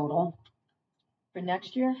in a total? For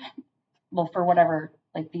next year? Well, for whatever,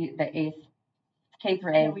 like the eighth, K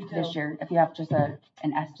through Yeah, A we do. this year, if you have just an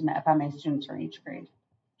estimate of how many students are in each grade.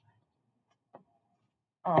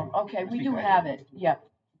 Oh, okay, we do have it. Yep.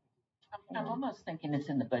 I'm almost thinking it's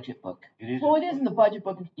in the budget book. It is. Well, it is in the budget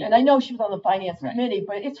book, and I know she was on the finance Right. committee,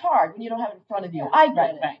 but it's hard when you don't have it in front of you. I get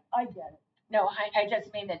Right, it. right. I get it. No, I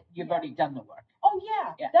just mean that you've already done the work. Oh,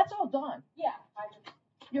 yeah, Yeah. that's all done. Yeah.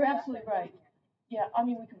 You're absolutely right. Yeah, I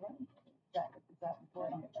mean, we can run that. Is that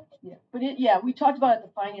important? Yeah, but we talked about it at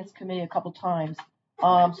the finance committee a couple times.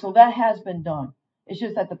 So that has been done. It's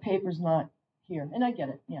just that the paper's not here, and I get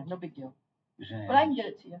it. Yeah, no big deal. But I can get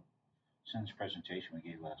it to you. Since presentation we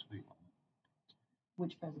gave last week,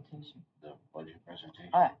 Which presentation? the budget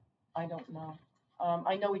presentation. I don't know.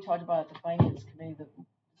 I know we talked about it at the finance committee, the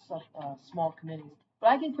small committees, but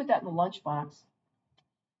I can put that in the lunchbox.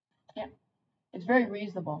 Yeah, it's very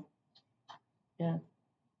reasonable. Yeah.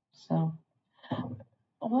 So,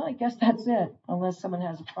 well, I guess that's it, unless someone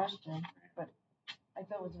has a question. But I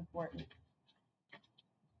thought it was important.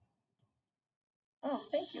 Oh,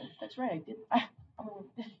 thank you. That's right. I did.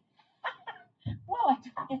 Well, I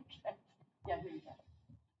did. Yeah, here you go.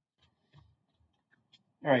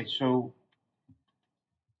 All right, so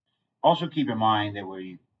also keep in mind that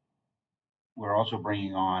we're also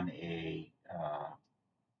bringing on a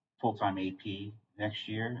full-time AP next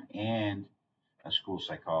year and a school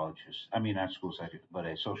psychologist. I mean, not school psychologist, but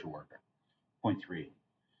a social worker. 0.3.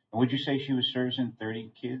 And would you say she was servicing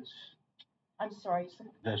 30 kids? I'm sorry.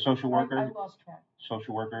 The social worker? I lost track.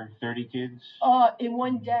 Social worker, 30 kids? In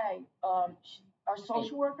one day, our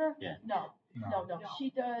social worker? Yeah. No.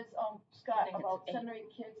 She does, Scott, about 7 or 8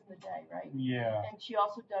 kids in the day, right? Yeah. And she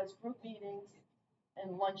also does group meetings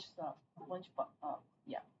and lunch stuff.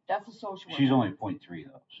 Yeah, that's a social worker. She's only 0.3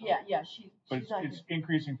 though. So. Yeah, But she's not. it's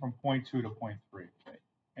increasing from 0.2 to 0.3. Right.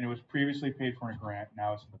 And it was previously paid for in a grant,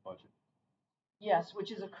 now it's in the budget. Yes,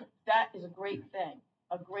 that is a great thing.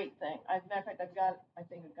 A great thing. As a matter of fact, I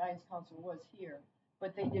think a guidance counselor was here,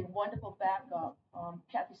 but they did wonderful backup.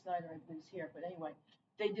 Kathy Snyder, I believe, is here, but anyway,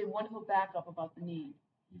 they did wonderful backup about the need.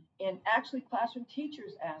 And actually, classroom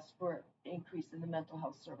teachers asked for an increase in the mental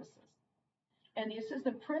health services. And the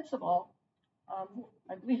assistant principal, who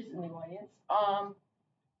I believe is in the audience,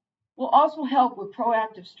 will also help with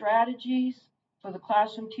proactive strategies for the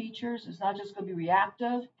classroom teachers. It's not just going to be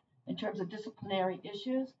reactive in terms of disciplinary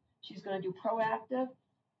issues. She's going to do proactive,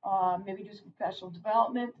 maybe do some professional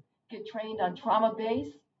development, get trained on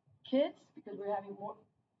trauma-based kids, because we're having more,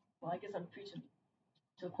 well, I guess I'm preaching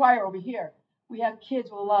to the choir over here. We have kids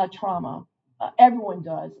with a lot of trauma. Everyone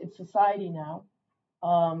does. It's society now.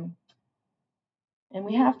 And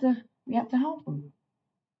we have to help them.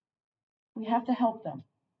 We have to help them.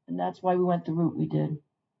 And that's why we went the route we did.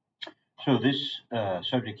 So this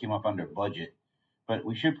subject came up under budget, but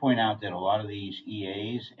we should point out that a lot of these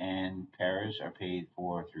EAs and paras are paid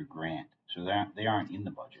for through grant, so they aren't in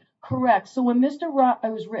the budget. Correct. So when I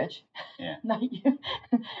was Rich, Yeah. not you,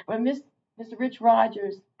 when Mr. Rich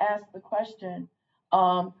Rogers asked the question,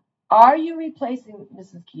 are you replacing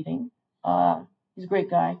Mrs. Keating? He's a great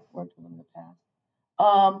guy, worked with him in the past.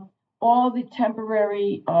 All the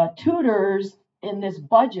temporary tutors in this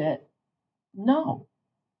budget? No,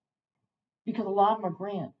 because a lot of them are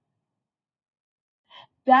grant.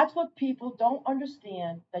 That's what people don't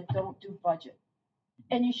understand that don't do budget.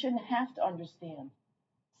 And you shouldn't have to understand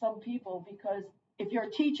some people, because if you're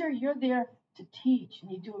a teacher, you're there to teach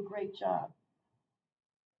and you do a great job.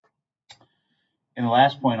 And the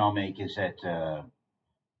last point I'll make is that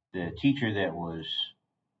the teacher that was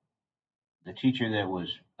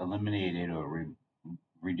eliminated or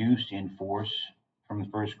reduced in force from the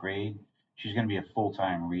first grade, she's going to be a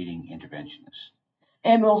full-time reading interventionist.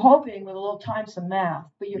 And we're hoping with a little time some math,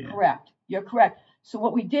 but you're correct. You're correct. So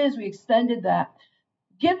what we did is we extended that.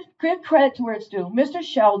 Give credit to where it's due. Mr.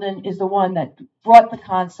 Sheldon is the one that brought the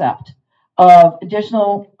concept of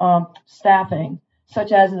additional staffing,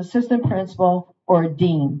 such as an assistant principal or a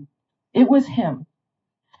dean. It was him.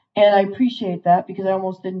 And I appreciate that because I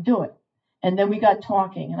almost didn't do it. And then we got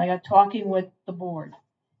talking, and I got talking with the board.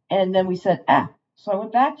 And then we said, so I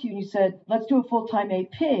went back to you and you said, let's do a full-time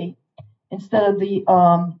AP instead of the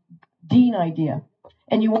dean idea.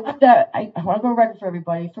 And you want that, I want to go on record for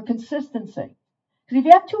everybody, for consistency. Because if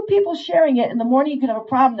you have two people sharing it, in the morning you could have a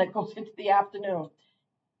problem that goes into the afternoon.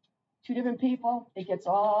 Two different people, it gets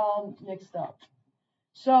all mixed up.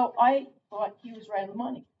 So I thought he was right on the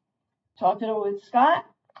money. Talked it over with Scott,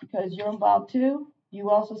 because you're involved too. You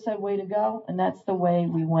also said way to go, and that's the way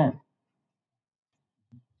we went.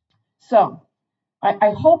 So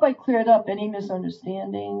I hope I cleared up any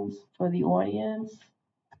misunderstandings for the audience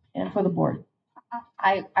and for the board.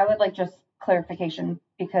 I would like just clarification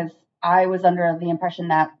because I was under the impression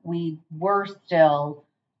that we were still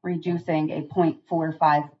reducing a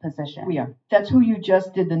 0.45 position. We are. That's who you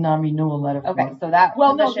just did the non-renewal letter for. Okay, so that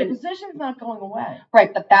well, position, no, the position's not going away.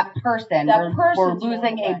 Right, but that person, we're person's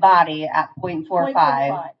losing going a away. body at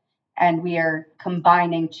 0.45, and we are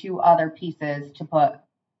combining two other pieces to put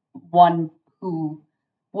one who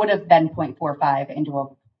would have been 0.45 into a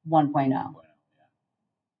 1.0.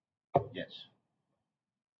 Yes.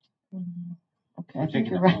 Okay, We're I think taking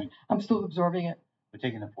you're the right. point. I'm still absorbing it. We're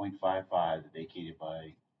taking the 0.55 vacated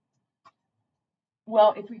by.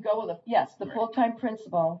 Well, if we go with the Right. full-time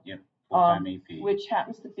principal, Yep. Full-time AP. which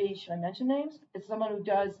happens to be, should I mention names? It's someone who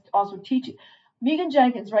does also teaching. Megan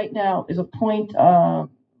Jenkins right now is a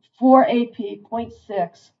 0.4 AP,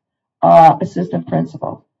 0.6 assistant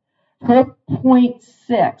principal. Her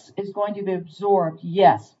 0.6 is going to be absorbed,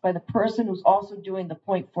 yes, by the person who's also doing the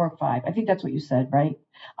 0.45. I think that's what you said, right?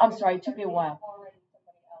 I'm sorry, it took me a while.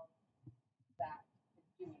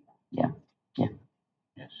 Yeah.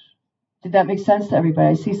 Yes. Did that make sense to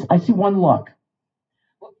everybody? I see one look.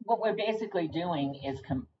 What we're basically doing is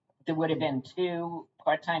there would have been two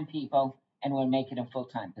part-time people, and we're making a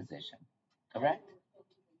full-time position, correct?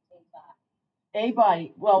 A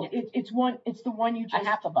body. Well, Yeah. it's one. It's the one you just. A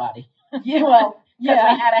half a body. Yeah. Well.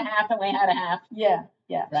 Yeah. We had a half and we had a half. Yeah.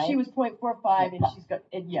 Right? She was 0.45 and she's got.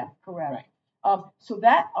 And yeah, correct. Right. So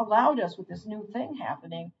that allowed us with this new thing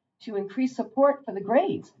happening to increase support for the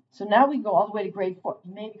grades. So now we go all the way to grade 4,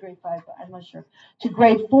 maybe grade 5, but I'm not sure. To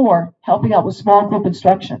grade 4, helping out with small group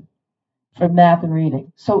instruction for math and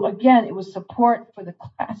reading. So again, it was support for the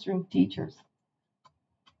classroom teachers.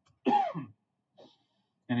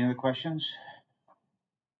 Any other questions?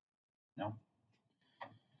 No?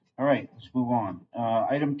 All right, let's move on.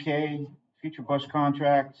 Item K, future bus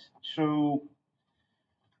contract. So,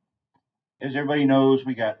 as everybody knows,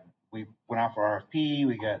 we went out for RFP.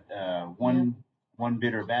 We got one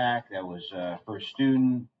bidder back. That was First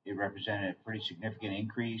Student. It represented a pretty significant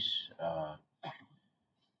increase.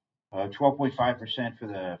 12.5% for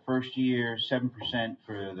the first year, 7%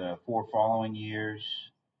 for the 4 following years.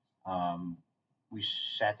 We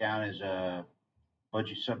sat down as a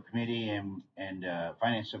budget subcommittee and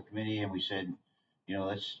finance subcommittee, and we said,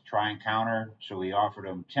 let's try and counter. So we offered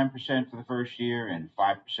them 10% for the first year and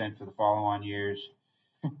 5% for the follow-on years.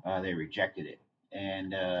 They rejected it,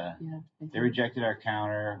 and they rejected our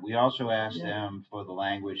counter. We also asked them for the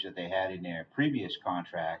language that they had in their previous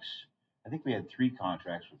contracts. I think we had 3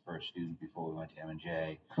 contracts with First Student before we went to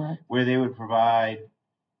M&J, Correct. where they would provide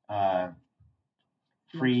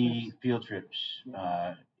free field trips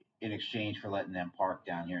in exchange for letting them park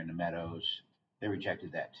down here in the meadows. They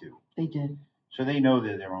rejected that too. They did. So they know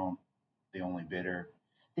they're the only bidder.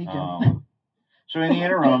 They do. So in the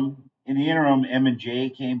interim,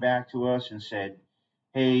 M&J came back to us and said,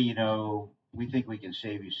 hey, we think we can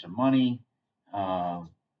save you some money. Why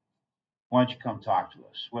don't you come talk to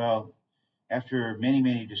us? Well, after many,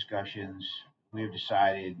 many discussions, we have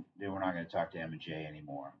decided that we're not going to talk to M&J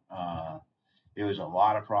anymore. There was a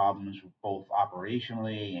lot of problems, both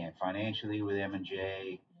operationally and financially, with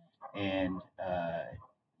M&J, and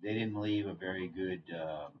they didn't leave a very good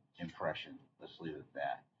impression. Let's leave it at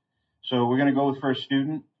that. So we're going to go with First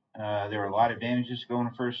Student. There are a lot of advantages to going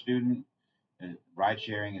to First Student. Ride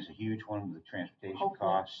sharing is a huge one with the transportation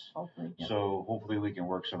costs. So hopefully we can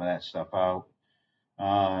work some of that stuff out.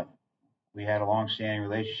 We had a long-standing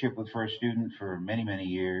relationship with First Student for many, many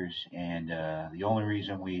years, and the only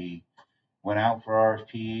reason we went out for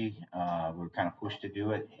RFP, we were kind of pushed to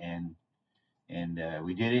do it, and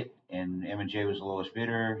we did it, and M&J was the lowest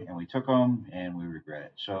bidder, and we took them, and we regret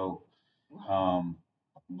it. So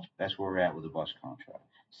that's where we're at with the bus contract.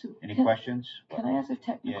 So Any questions? Can I ask a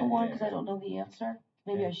technical one because I don't know the answer?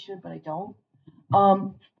 Maybe I should, but I don't.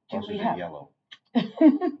 Do we have yellow?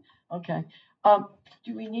 Okay.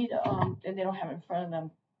 Do we need, and they don't have it in front of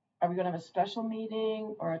them, are we gonna have a special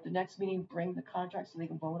meeting or at the next meeting, bring the contract so they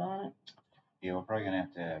can vote on it? Yeah, we're probably gonna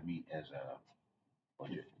have to meet as a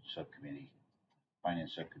budget subcommittee,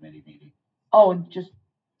 finance subcommittee meeting. Oh, and just,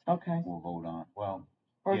 okay, We'll vote on, well,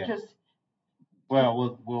 or yeah. just,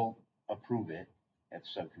 we'll approve it at the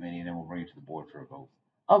subcommittee and then we'll bring it to the board for a vote.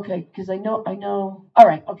 okay, because I know, all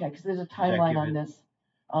right, okay, because there's a timeline give on it- this.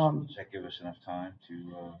 Does that give us enough time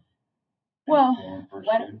to, Well, inform first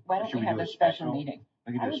Why student? why Or don't should we have do a special meeting?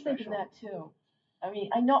 We can I do a was thinking special. that too. I mean,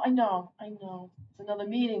 I know, it's another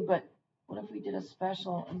meeting, but what if we did a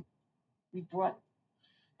special and we brought,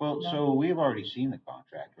 Well, No. so we've already seen the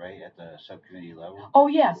contract, right, at the subcommittee level? oh,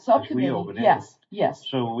 yeah, subcommittee, opened it. yes.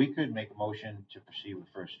 So we could make a motion to proceed with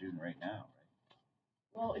first student right now,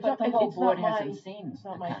 right? Well, it's But not, the whole it's board not hasn't mine. seen It's the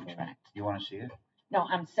not my fault. contract. You wanna see it? No,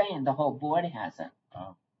 I'm saying the whole board hasn't.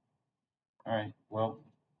 Oh. All right, well,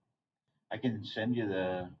 I can send you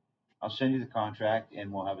I'll send you the contract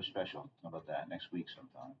and we'll have a special. How about that, next week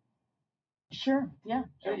sometime? Sure, yeah.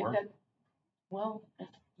 Does that work? Well, is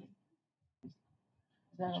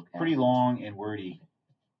that It's okay? pretty long and wordy.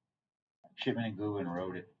 Shipman and Goodwin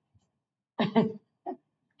wrote it.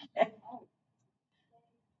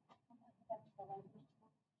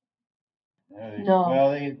 No.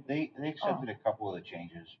 Well, they accepted a couple of the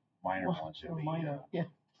changes, minor Well, ones that oh, we minor, yeah.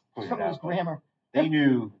 put it Some was out. but grammar. They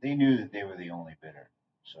knew that they were the only bidder,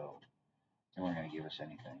 so they weren't gonna give us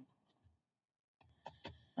anything.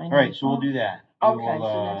 I All know. right, so we'll do that. We Okay,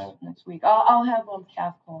 will, so next week. I'll have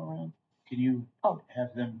Kath call around. Can you Oh.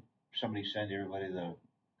 have somebody send everybody the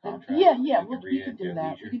contract? Yeah, so they can we read can it do at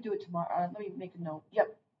that. leisure? We can do it tomorrow. Let me make a note.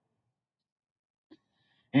 Yep.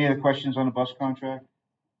 Any other questions on the bus contract?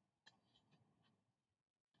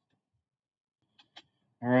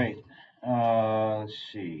 All right, let's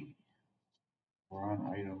see. We're on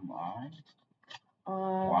item I.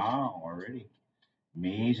 Wow, already.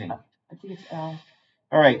 Amazing. I think it's L.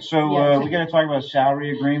 All right, so Yeah. we got to talk about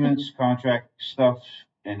salary agreements, contract stuff,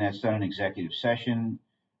 and that's done in executive session.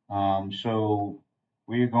 So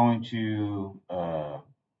we are going to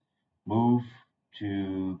move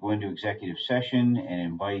to go into executive session and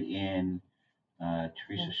invite in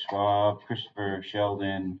Teresa Schwab, Christopher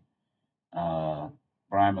Sheldon,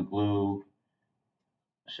 Brian McGlue,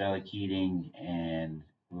 Sally Keating, and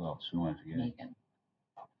who else? Who am I forgetting? Megan.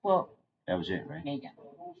 Well, That was it, right? Megan.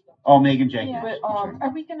 Oh, Megan Jenkins. but I'm sorry. Are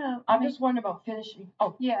we gonna? I'm just wondering about finishing.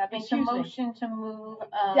 Oh, Yeah, make a excuse me. motion to move.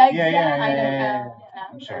 Yeah, yeah. Item L.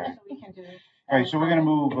 I'm sorry. So we can do. All right, so we're gonna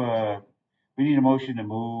move, we need a motion to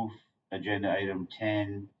move agenda item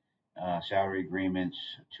 10, salary agreements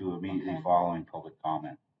to immediately Okay. following public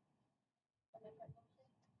comment.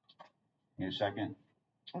 Need a second?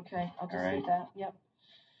 Okay, I'll just All right. say that. Yep.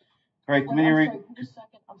 All right, committee, I'm sorry, just a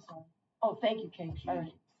second. I'm sorry. Oh, thank you, Kate. All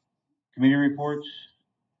right. committee reports?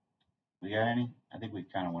 We got any? I think we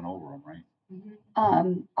kind of went over them, right?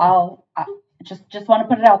 I'll just want to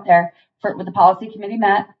put it out there with the policy committee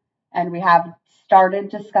met and we have started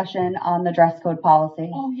discussion on the dress code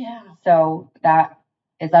policy. Oh, yeah. So that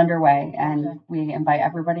is underway and Okay. we invite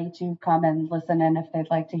everybody to come and listen in if they'd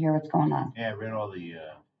like to hear what's going on. Yeah, I read all the,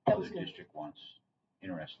 That other was good. district ones.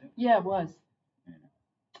 Interesting. Yeah, it was. Yeah.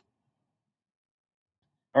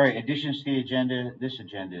 All right, additions to the agenda, this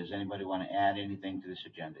agenda, does anybody want to add anything to this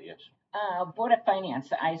agenda? Yes. Board of Finance,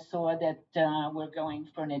 I saw that we're going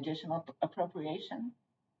for an additional appropriation.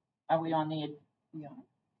 Are we on the,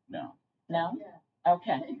 No. no?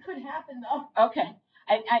 Okay, It could happen though. okay.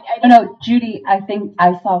 I Oh, no, Judy, I think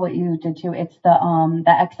I saw what you did too. It's the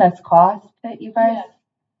excess cost that you guys. Yes,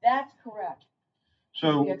 that's correct.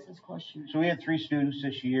 So, The excess cost sheet. so we had 3 students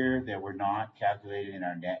this year that were not calculated in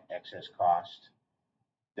our net excess cost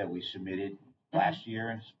that we submitted last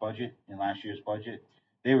year's budget, in last year's budget.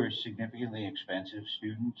 They were significantly expensive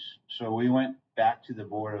students. So we went back to the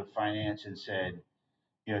Board of Finance and said,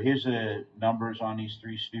 you know, here's the numbers on these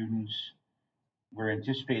 3 students. We're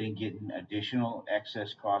anticipating getting additional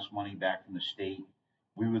excess cost money back from the state.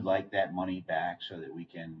 We would like that money back so that we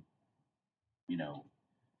can, you know,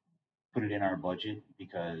 put it in our budget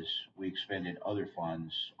because we expended other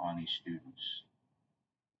funds on these students.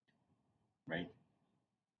 Right?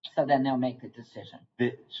 So then they'll make the decision.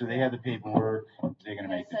 So they have the paperwork, they're gonna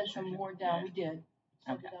make the Send some decision. more down. Yeah. We did.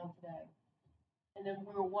 Send it Okay. down today. And then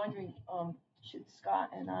we were wondering, should Scott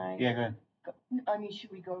and I? Yeah, go ahead. I mean,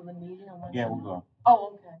 should we go to the meeting on Wednesday? Yeah, we'll go.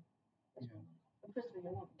 Oh, okay. Christopher, you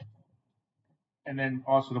want- And then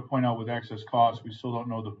also to point out with excess costs, we still don't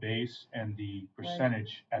know the base and the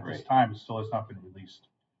percentage at this Right. time. It still has not been released.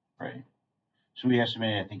 Right. So we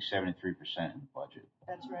estimated, I think, 73% in the budget.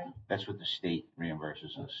 That's right. That's what the state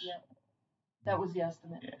reimburses us. Yeah. That was the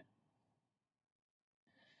estimate. Yeah.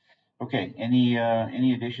 Okay, any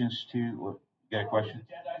additions to, you got a question?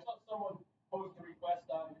 I saw someone post a request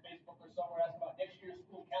on Facebook or somewhere asking about next year's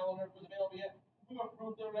school calendar was available yet. We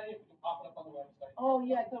approved it already, we can pop it up on the website. Oh,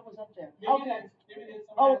 yeah, I thought it was up there. Maybe Okay. it is, maybe it is,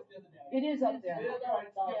 Oh, someone asked the other day. it is up there. It is, all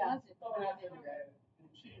right, sorry. Yeah. Someone asked the other day.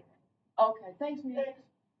 Okay, thanks, Mia.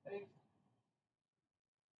 Thanks.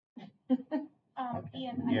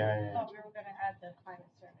 Ian, Yeah. I thought we were gonna add the climate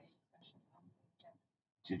survey discussion on the agenda.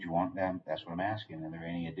 Did you want them? That's what I'm asking. Are there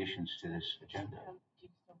any additions to this agenda? Do you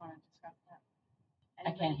still wanna discuss that?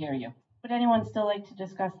 I can't hear you. Would anyone still like to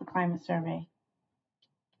discuss the climate survey?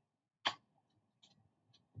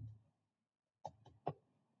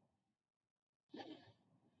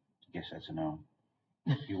 Guess that's a no.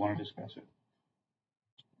 Do you want to discuss it?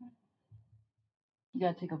 You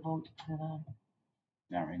gotta take a vote to put it on.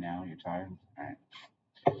 Not right now. You're tired. All right.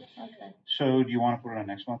 Okay. So do you want to put it on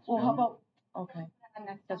next month's Well, how agenda? about, okay,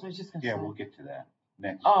 that's what I was just gonna say. Yeah, we'll get to that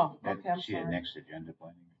next. Oh, That- okay, I'm see it sorry. next agenda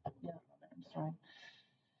planning. Yeah. I'm sorry.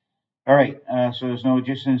 All right, so there's no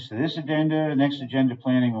additions to this agenda. Next agenda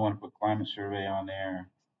planning, we want to put climate survey on there.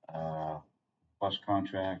 Bus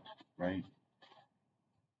contract, right?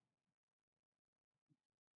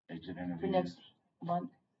 Exit For interviews. next month?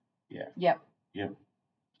 Yeah. Yep. Yep.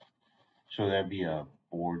 So that'd be a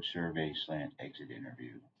board survey slant exit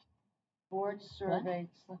interview. Board survey.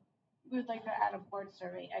 We would like to add a board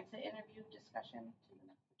survey exit interview discussion to the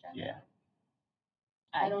next agenda.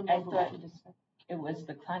 Yeah. I don't know. I if we thought can discuss. it was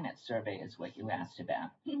the climate survey is what you asked about.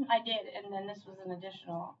 I did, and then this was an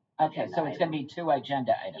additional. Okay, agenda so it's gonna item. be 2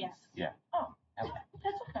 agenda items. Yes. Yeah. Oh, Okay.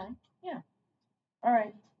 that's okay, yeah. All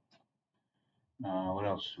right, What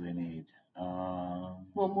else do we need?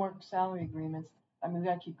 well, more salary agreements. I mean, we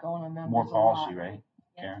gotta keep going on them. More There's a lot. policy, right,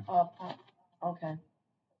 Karen? Okay.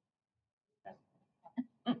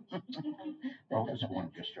 Oh, this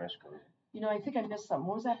one just dress code. You know, I think I missed something.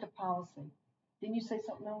 What was after policy? Didn't you say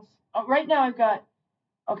something else? Oh, right now I've got,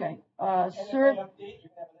 okay, serve, NFA update, you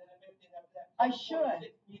have an NFA update after that. I should.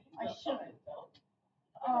 I should.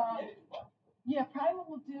 Yeah, probably what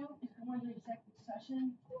we'll do is go into executive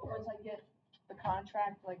session, once I get the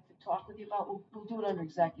contract, like to talk with you about, we'll do it under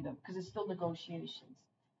executive, because it's still negotiations.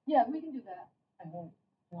 Yeah, we can do that. I won't,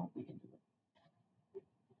 we can do it.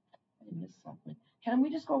 I missed something. Can we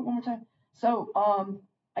just go one more time? So,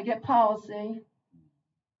 I get policy,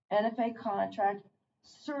 NFA contract,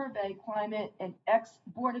 survey, climate, and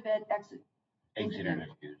Board of Ed exit. Exit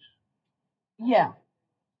interviews. Yeah.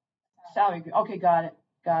 Salary, okay, got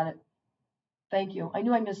it. Thank you. I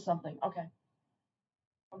knew I missed something. Okay.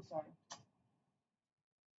 I'm sorry.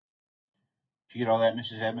 Did you get all that,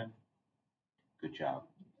 Mrs. Edmond? Good job.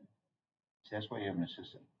 See, that's why you have an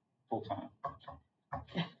assistant, full time.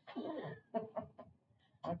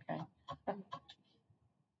 Okay.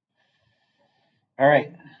 All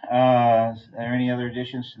right, are there any other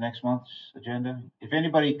additions to next month's agenda? If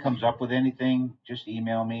anybody comes up with anything, just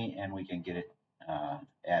email me and we can get it,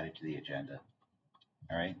 added to the agenda.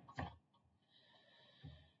 All right?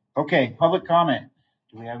 Okay, public comment.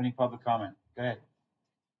 Do we have any public comment? Go ahead.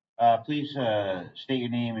 Please, state your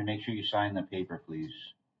name and make sure you sign the paper, please.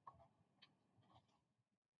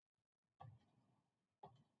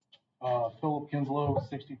 Philip Kinslow,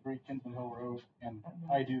 63 Kinsman Hill Road, and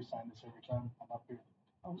I do sign this every time I'm up here.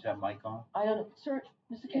 Is that mic on? I don't know, sir,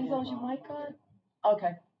 Mr. Kinslow, is your mic on?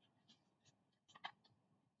 Okay.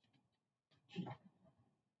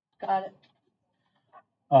 Got it.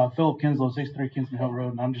 Philip Kinslow, 63 Kinsman Hill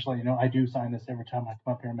Road, and I'm just letting you know, I do sign this every time I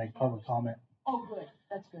come up here and make public comment. Oh, good,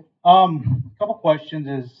 that's good. A couple questions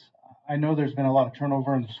is, I know there's been a lot of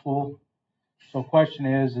turnover in the school. So question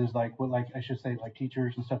is like, what, like, I should say, like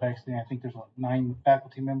teachers and stuff, actually, I think there's like 9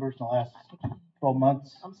 faculty members in the last 12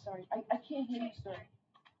 months. I'm sorry, I can't hear you, sir.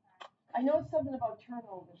 I know it's something about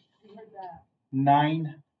turnover, we heard that.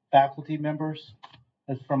 9 faculty members,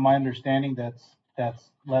 that's from my understanding, that's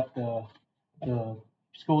left the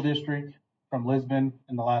school district from Lisbon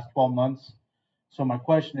in the last 12 months. So my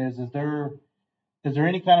question is there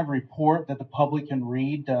any kind of report that the public can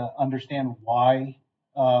read to understand why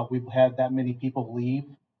we've had that many people leave?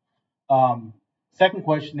 Second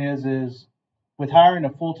question is with hiring a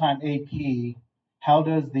full-time AP, how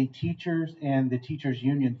does the teachers and the teachers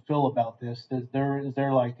union feel about this? Is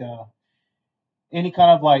there like any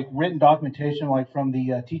kind of like written documentation, like from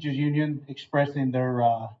the teachers union expressing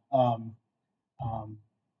their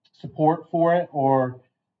support for it, or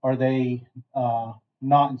are they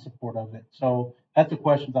not in support of it? So that's the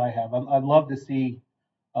questions I have. I'd love to see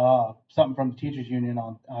something from the teachers union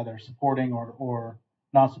on either supporting or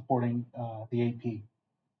not supporting the AP.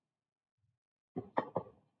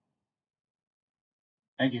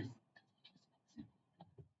 Thank you.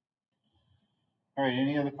 All right,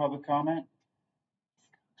 any other public comment?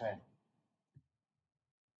 Okay.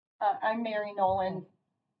 I'm Mary Nolan,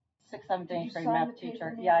 6th, 7th, Did you 8th grade sign math the paper, teacher.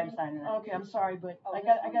 Nancy? Yeah, I'm signing it. Okay, I'm sorry, but I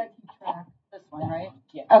gotta keep track. This one, right?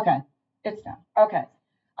 Yeah. Okay, it's done. Okay.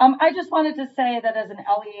 I just wanted to say that as an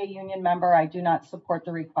LEA union member, I do not support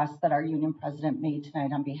the request that our union president made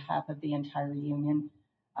tonight on behalf of the entire union.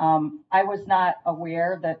 I was not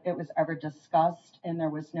aware that it was ever discussed and there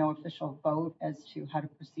was no official vote as to how to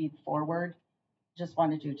proceed forward. Just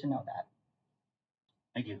wanted you to know that.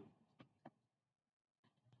 Thank you.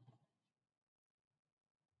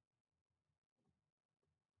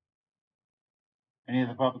 Any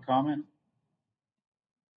other public comment?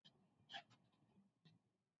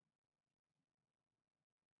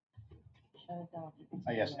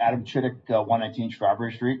 Yes, Adam Chittick, 119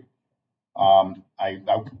 Strawberry Street. I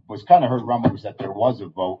was kind of heard rumblings that there was a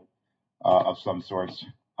vote of some sorts.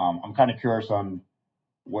 I'm kind of curious on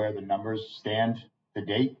where the numbers stand to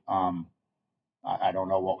date. I don't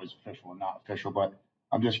know what was official and not official, but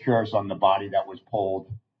I'm just curious on the body that was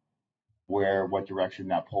polled, what direction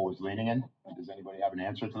that poll was leaning in. Does anybody have an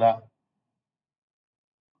answer to that?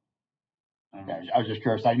 Okay, I was just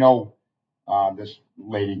curious. I know this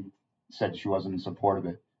lady said she wasn't in support of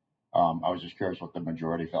it. I was just curious what the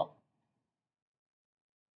majority felt.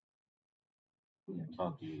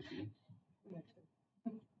 About the AP.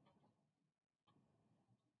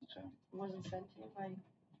 So, It wasn't sent to you by,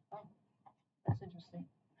 oh, that's interesting.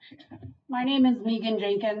 My name is Megan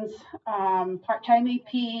Jenkins, part-time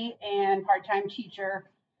AP and part-time teacher.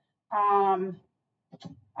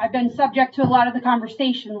 I've been subject to a lot of the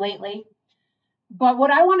conversation lately, but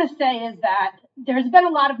what I want to say is that there's been a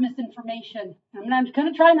lot of misinformation. I'm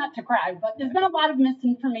going to try not to cry, but there's been a lot of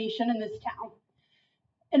misinformation in this town.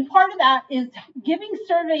 And part of that is giving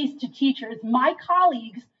surveys to teachers, my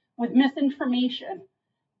colleagues, with misinformation,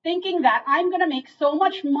 thinking that I'm going to make so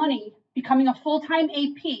much money becoming a full-time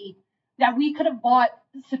AP that we could have bought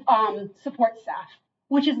support staff,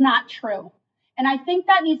 which is not true. And I think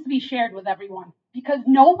that needs to be shared with everyone, because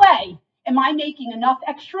no way am I making enough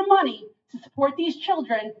extra money to support these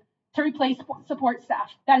children to replace support staff.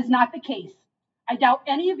 That is not the case. I doubt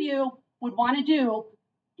any of you would want to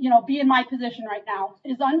be in my position right now.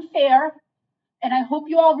 It is unfair, and I hope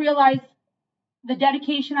you all realize the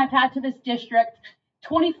dedication I've had to this district.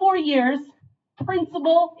 24 years,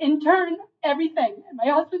 principal, intern, everything. And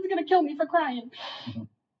my husband's going to kill me for crying.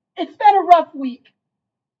 It's been a rough week.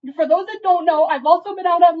 For those that don't know, I've also been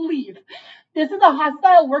out on leave. This is a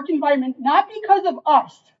hostile work environment, not because of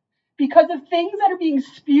us, because of things that are being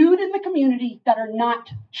spewed in the community that are not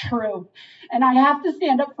true. And I have to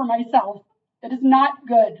stand up for myself. It is not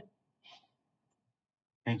good.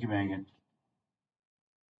 thank you, Megan.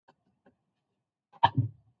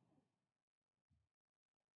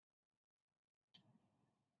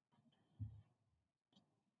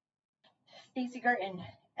 Stacy Girton,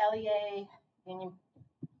 LEA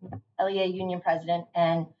Union President,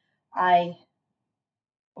 and I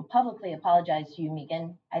will publicly apologize to you,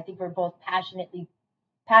 Megan. I think we're both passionate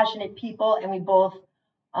people, and we both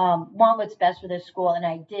want what's best for this school. And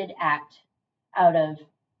I did act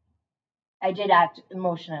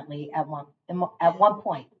emotionally at one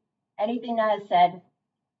point. Anything that I said,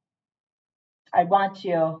 I want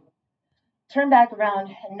to turn back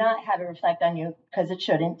around and not have it reflect on you, because it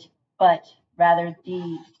shouldn't, but rather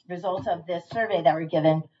the results of this survey that were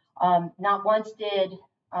given. Not once did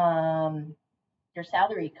your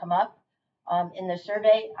salary come up in the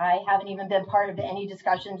survey. I haven't even been part of any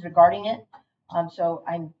discussions regarding it. So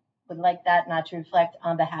I would like that not to reflect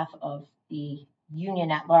on behalf of the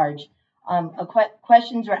union at large.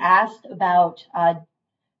 Questions were asked about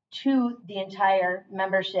to the entire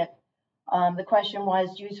membership. The question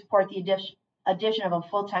was, do you support the addition of a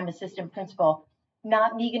full-time assistant principal?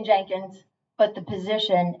 Not Megan Jenkins, but the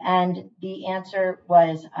position, and the answer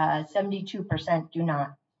was 72% do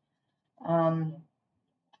not.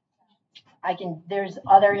 There's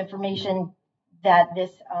other information that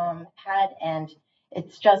this had, and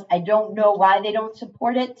it's just, I don't know why they don't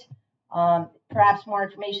support it. Perhaps more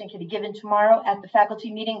information can be given tomorrow at the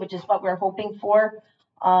faculty meeting, which is what we're hoping for.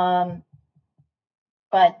 But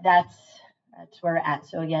that's where we're at.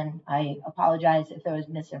 So again, I apologize if there was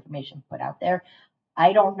misinformation put out there.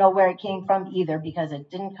 I don't know where it came from either, because it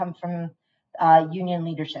didn't come from union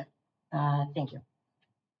leadership. Thank you.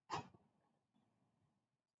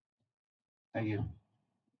 Thank you.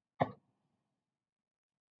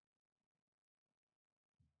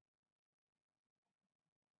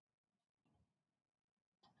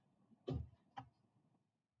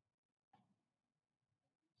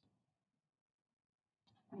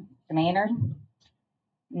 Maynard,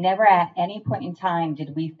 never at any point in time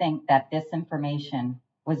did we think that this information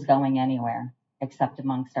was going anywhere except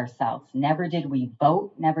amongst ourselves. Never did we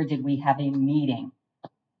vote, never did we have a meeting.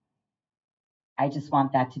 I just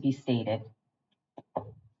want that to be stated.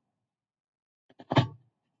 I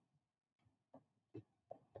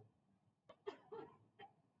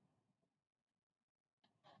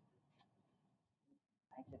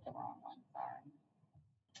did the wrong one, sorry.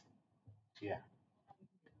 Yeah.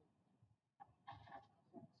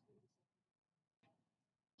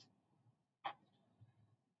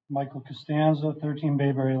 Michael Costanza, 13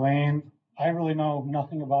 Bayberry Lane. I really know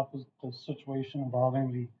nothing about the situation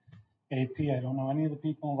involving the AP. I don't know any of the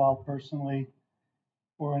people involved personally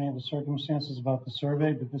or any of the circumstances about the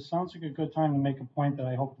survey, but this sounds like a good time to make a point that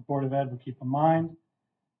I hope the Board of Ed will keep in mind.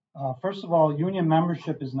 First of all, union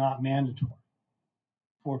membership is not mandatory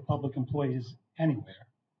for public employees anywhere.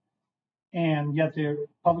 And yet their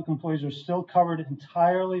public employees are still covered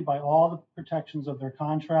entirely by all the protections of their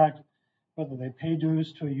contract, whether they pay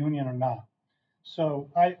dues to a union or not. So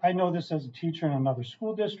I know this as a teacher in another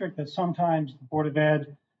school district, that sometimes the Board of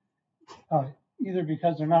Ed, either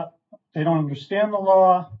because they don't understand the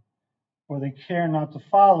law or they care not to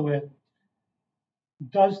follow it,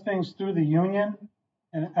 does things through the union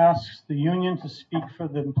and asks the union to speak for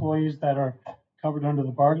the employees that are covered under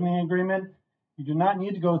the bargaining agreement. You do not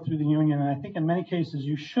need to go through the union, and I think in many cases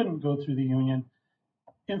you shouldn't go through the union.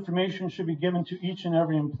 Information should be given to each and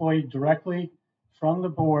every employee directly from the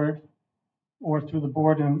board or through the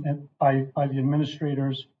board and by the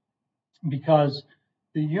administrators, because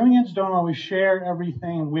the unions don't always share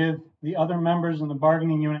everything with the other members in the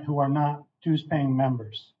bargaining unit who are not dues-paying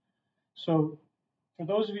members. So for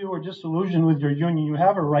those of you who are disillusioned with your union, you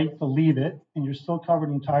have a right to leave it, and you're still covered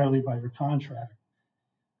entirely by your contract.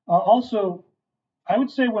 Also, I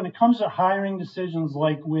would say when it comes to hiring decisions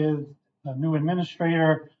like with a new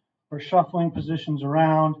administrator or shuffling positions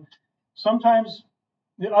around, sometimes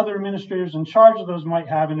the other administrators in charge of those might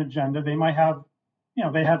have an agenda. They might have,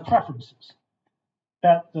 they have preferences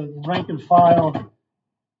that the rank and file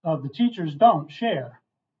of the teachers don't share.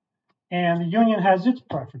 And the union has its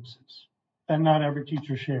preferences that not every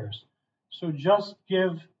teacher shares. So just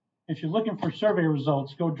if you're looking for survey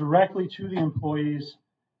results, go directly to the employees,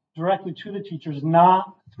 directly to the teachers,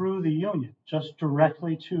 not through the union, just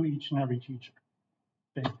directly to each and every teacher.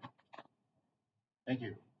 Thank you. Thank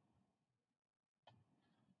you.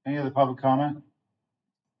 Any other public comment?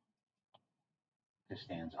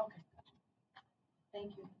 Costanza. Okay.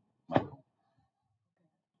 Thank you. Michael.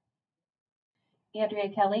 Andrea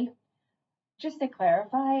Kelly. Just to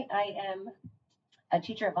clarify, I am a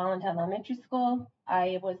teacher at Voluntown Elementary School.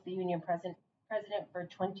 I was the union president for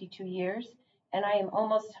 22 years, and I am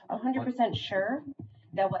almost 100% sure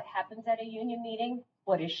that what happens at a union meeting,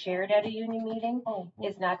 what is shared at a union meeting,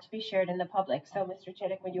 is not to be shared in the public. So, Mr.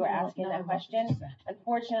 Chittick, when you were asking that question,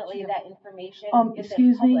 unfortunately, that information isn't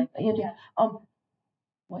excuse me, public. Andrea.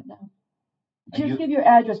 What now? Just give your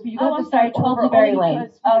address, but you got to sorry, start 12 over Blueberry only Lane.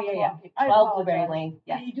 because Oh, we're yeah. talking. I 12 Blueberry apologize. Lane.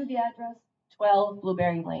 Yes. Can you do the address? 12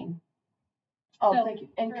 Blueberry Lane. Oh, So thank you.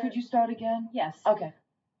 And for- could you start again? Yes. Okay.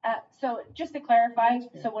 So just to clarify,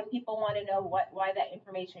 so when people want to know why that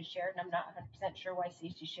information is shared, and I'm not 100% sure why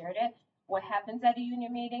Stacey shared it, what happens at a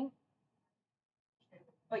union meeting?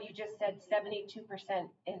 But you just said 72%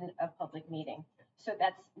 in a public meeting. So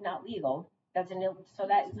that's not legal. So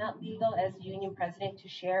that is not legal as union president to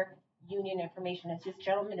share union information. As this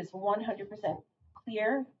gentleman is 100%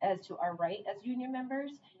 clear as to our right as union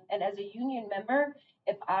members. And as a union member,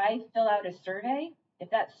 if I fill out a survey, if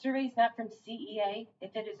that survey is not from CEA,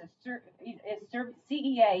 if it is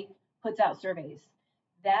CEA puts out surveys,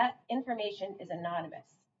 that information is anonymous.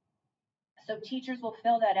 So teachers will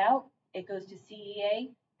fill that out. It goes to CEA.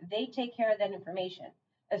 They take care of that information.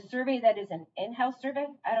 A survey that is an in-house survey,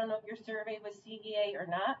 I don't know if your survey was CEA or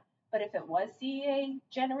not, but if it was CEA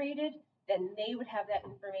generated, then they would have that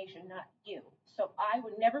information, not you. So I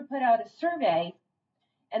would never put out a survey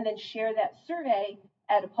and then share that survey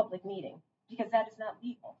at a public meeting, because that is not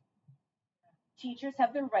legal. Teachers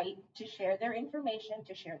have the right to share their information,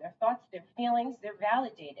 to share their thoughts, their feelings, they're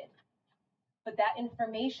validated. But that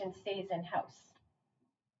information stays in-house.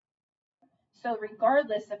 So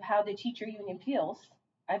regardless of how the teacher union feels,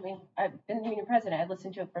 I mean, I've been the union president, I've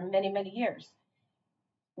listened to it for many, many years.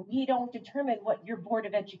 We don't determine what your Board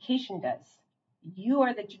of Education does. You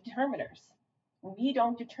are the determiners. We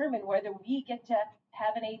don't determine whether we get to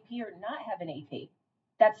have an AP or not have an AP.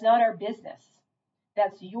 That's not our business.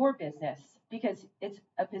 That's your business, because it's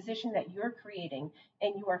a position that you're creating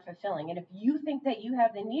and you are fulfilling. And if you think that you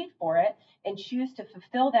have the need for it and choose to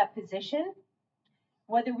fulfill that position,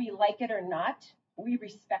 whether we like it or not, we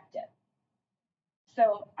respect it.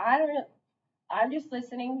 So I'm just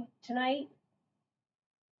listening tonight,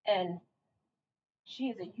 and she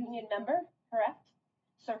is a union member, correct?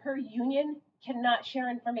 So her union cannot share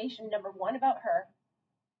information, number one, about her,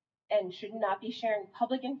 and should not be sharing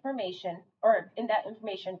public information or in that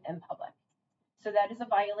information in public. So that is a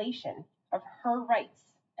violation of her rights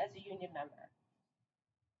as a union member.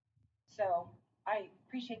 So I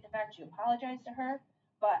appreciate the fact you apologized to her,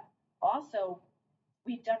 but also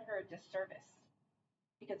we've done her a disservice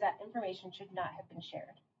because that information should not have been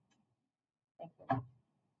shared. Thank you.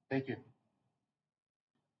 Thank you.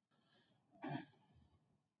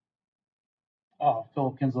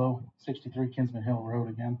 Philip Kinslow, 63 Kinsman Hill Road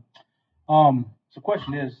again. So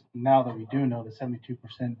question is, now that we do know that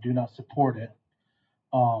 72% do not support it,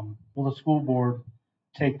 will the school board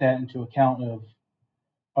take that into account of,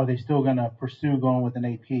 are they still going to pursue going with an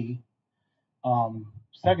AP?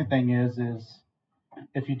 Second thing is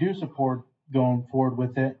if you do support going forward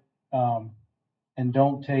with it, and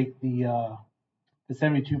don't take the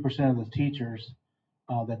 72% of the teachers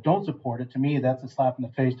that don't support it, to me, that's a slap in the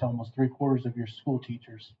face to almost 3/4 of your school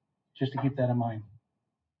teachers, just to keep that in mind.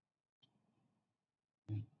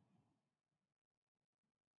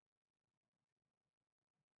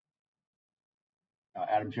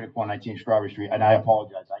 Adam Chick, 119 Strawberry Street, and I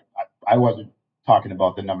apologize. I wasn't talking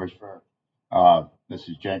about the numbers for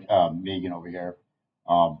Mrs. Megan over here.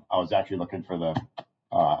 I was actually looking for the.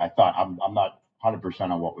 I thought I'm not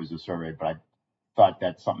 100% on what was the survey, but I thought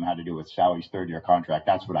that something had to do with Sally's third-year contract.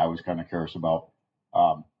 That's what I was kind of curious about.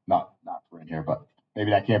 Not for in here, but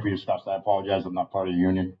maybe that can't be discussed. I apologize. I'm not part of the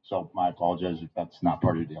union, so my apologies if that's not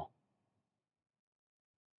part of the deal.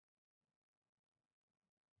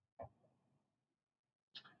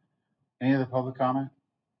 Any other public comment?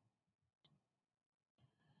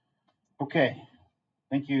 Okay,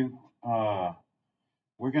 thank you.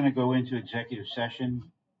 We're going to go into executive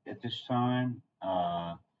session at this time.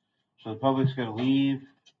 So the public's going to leave,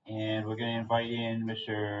 and we're going to invite in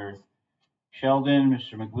Mr. Sheldon,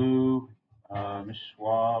 Mr. McGlue, Ms.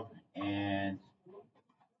 Schwab, and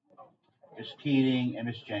Ms. Keating, and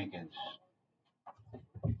Ms. Jenkins.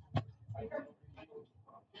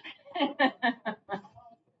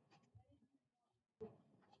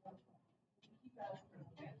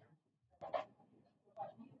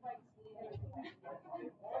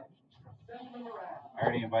 I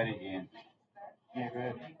already invited you in. Yeah, go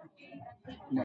ahead.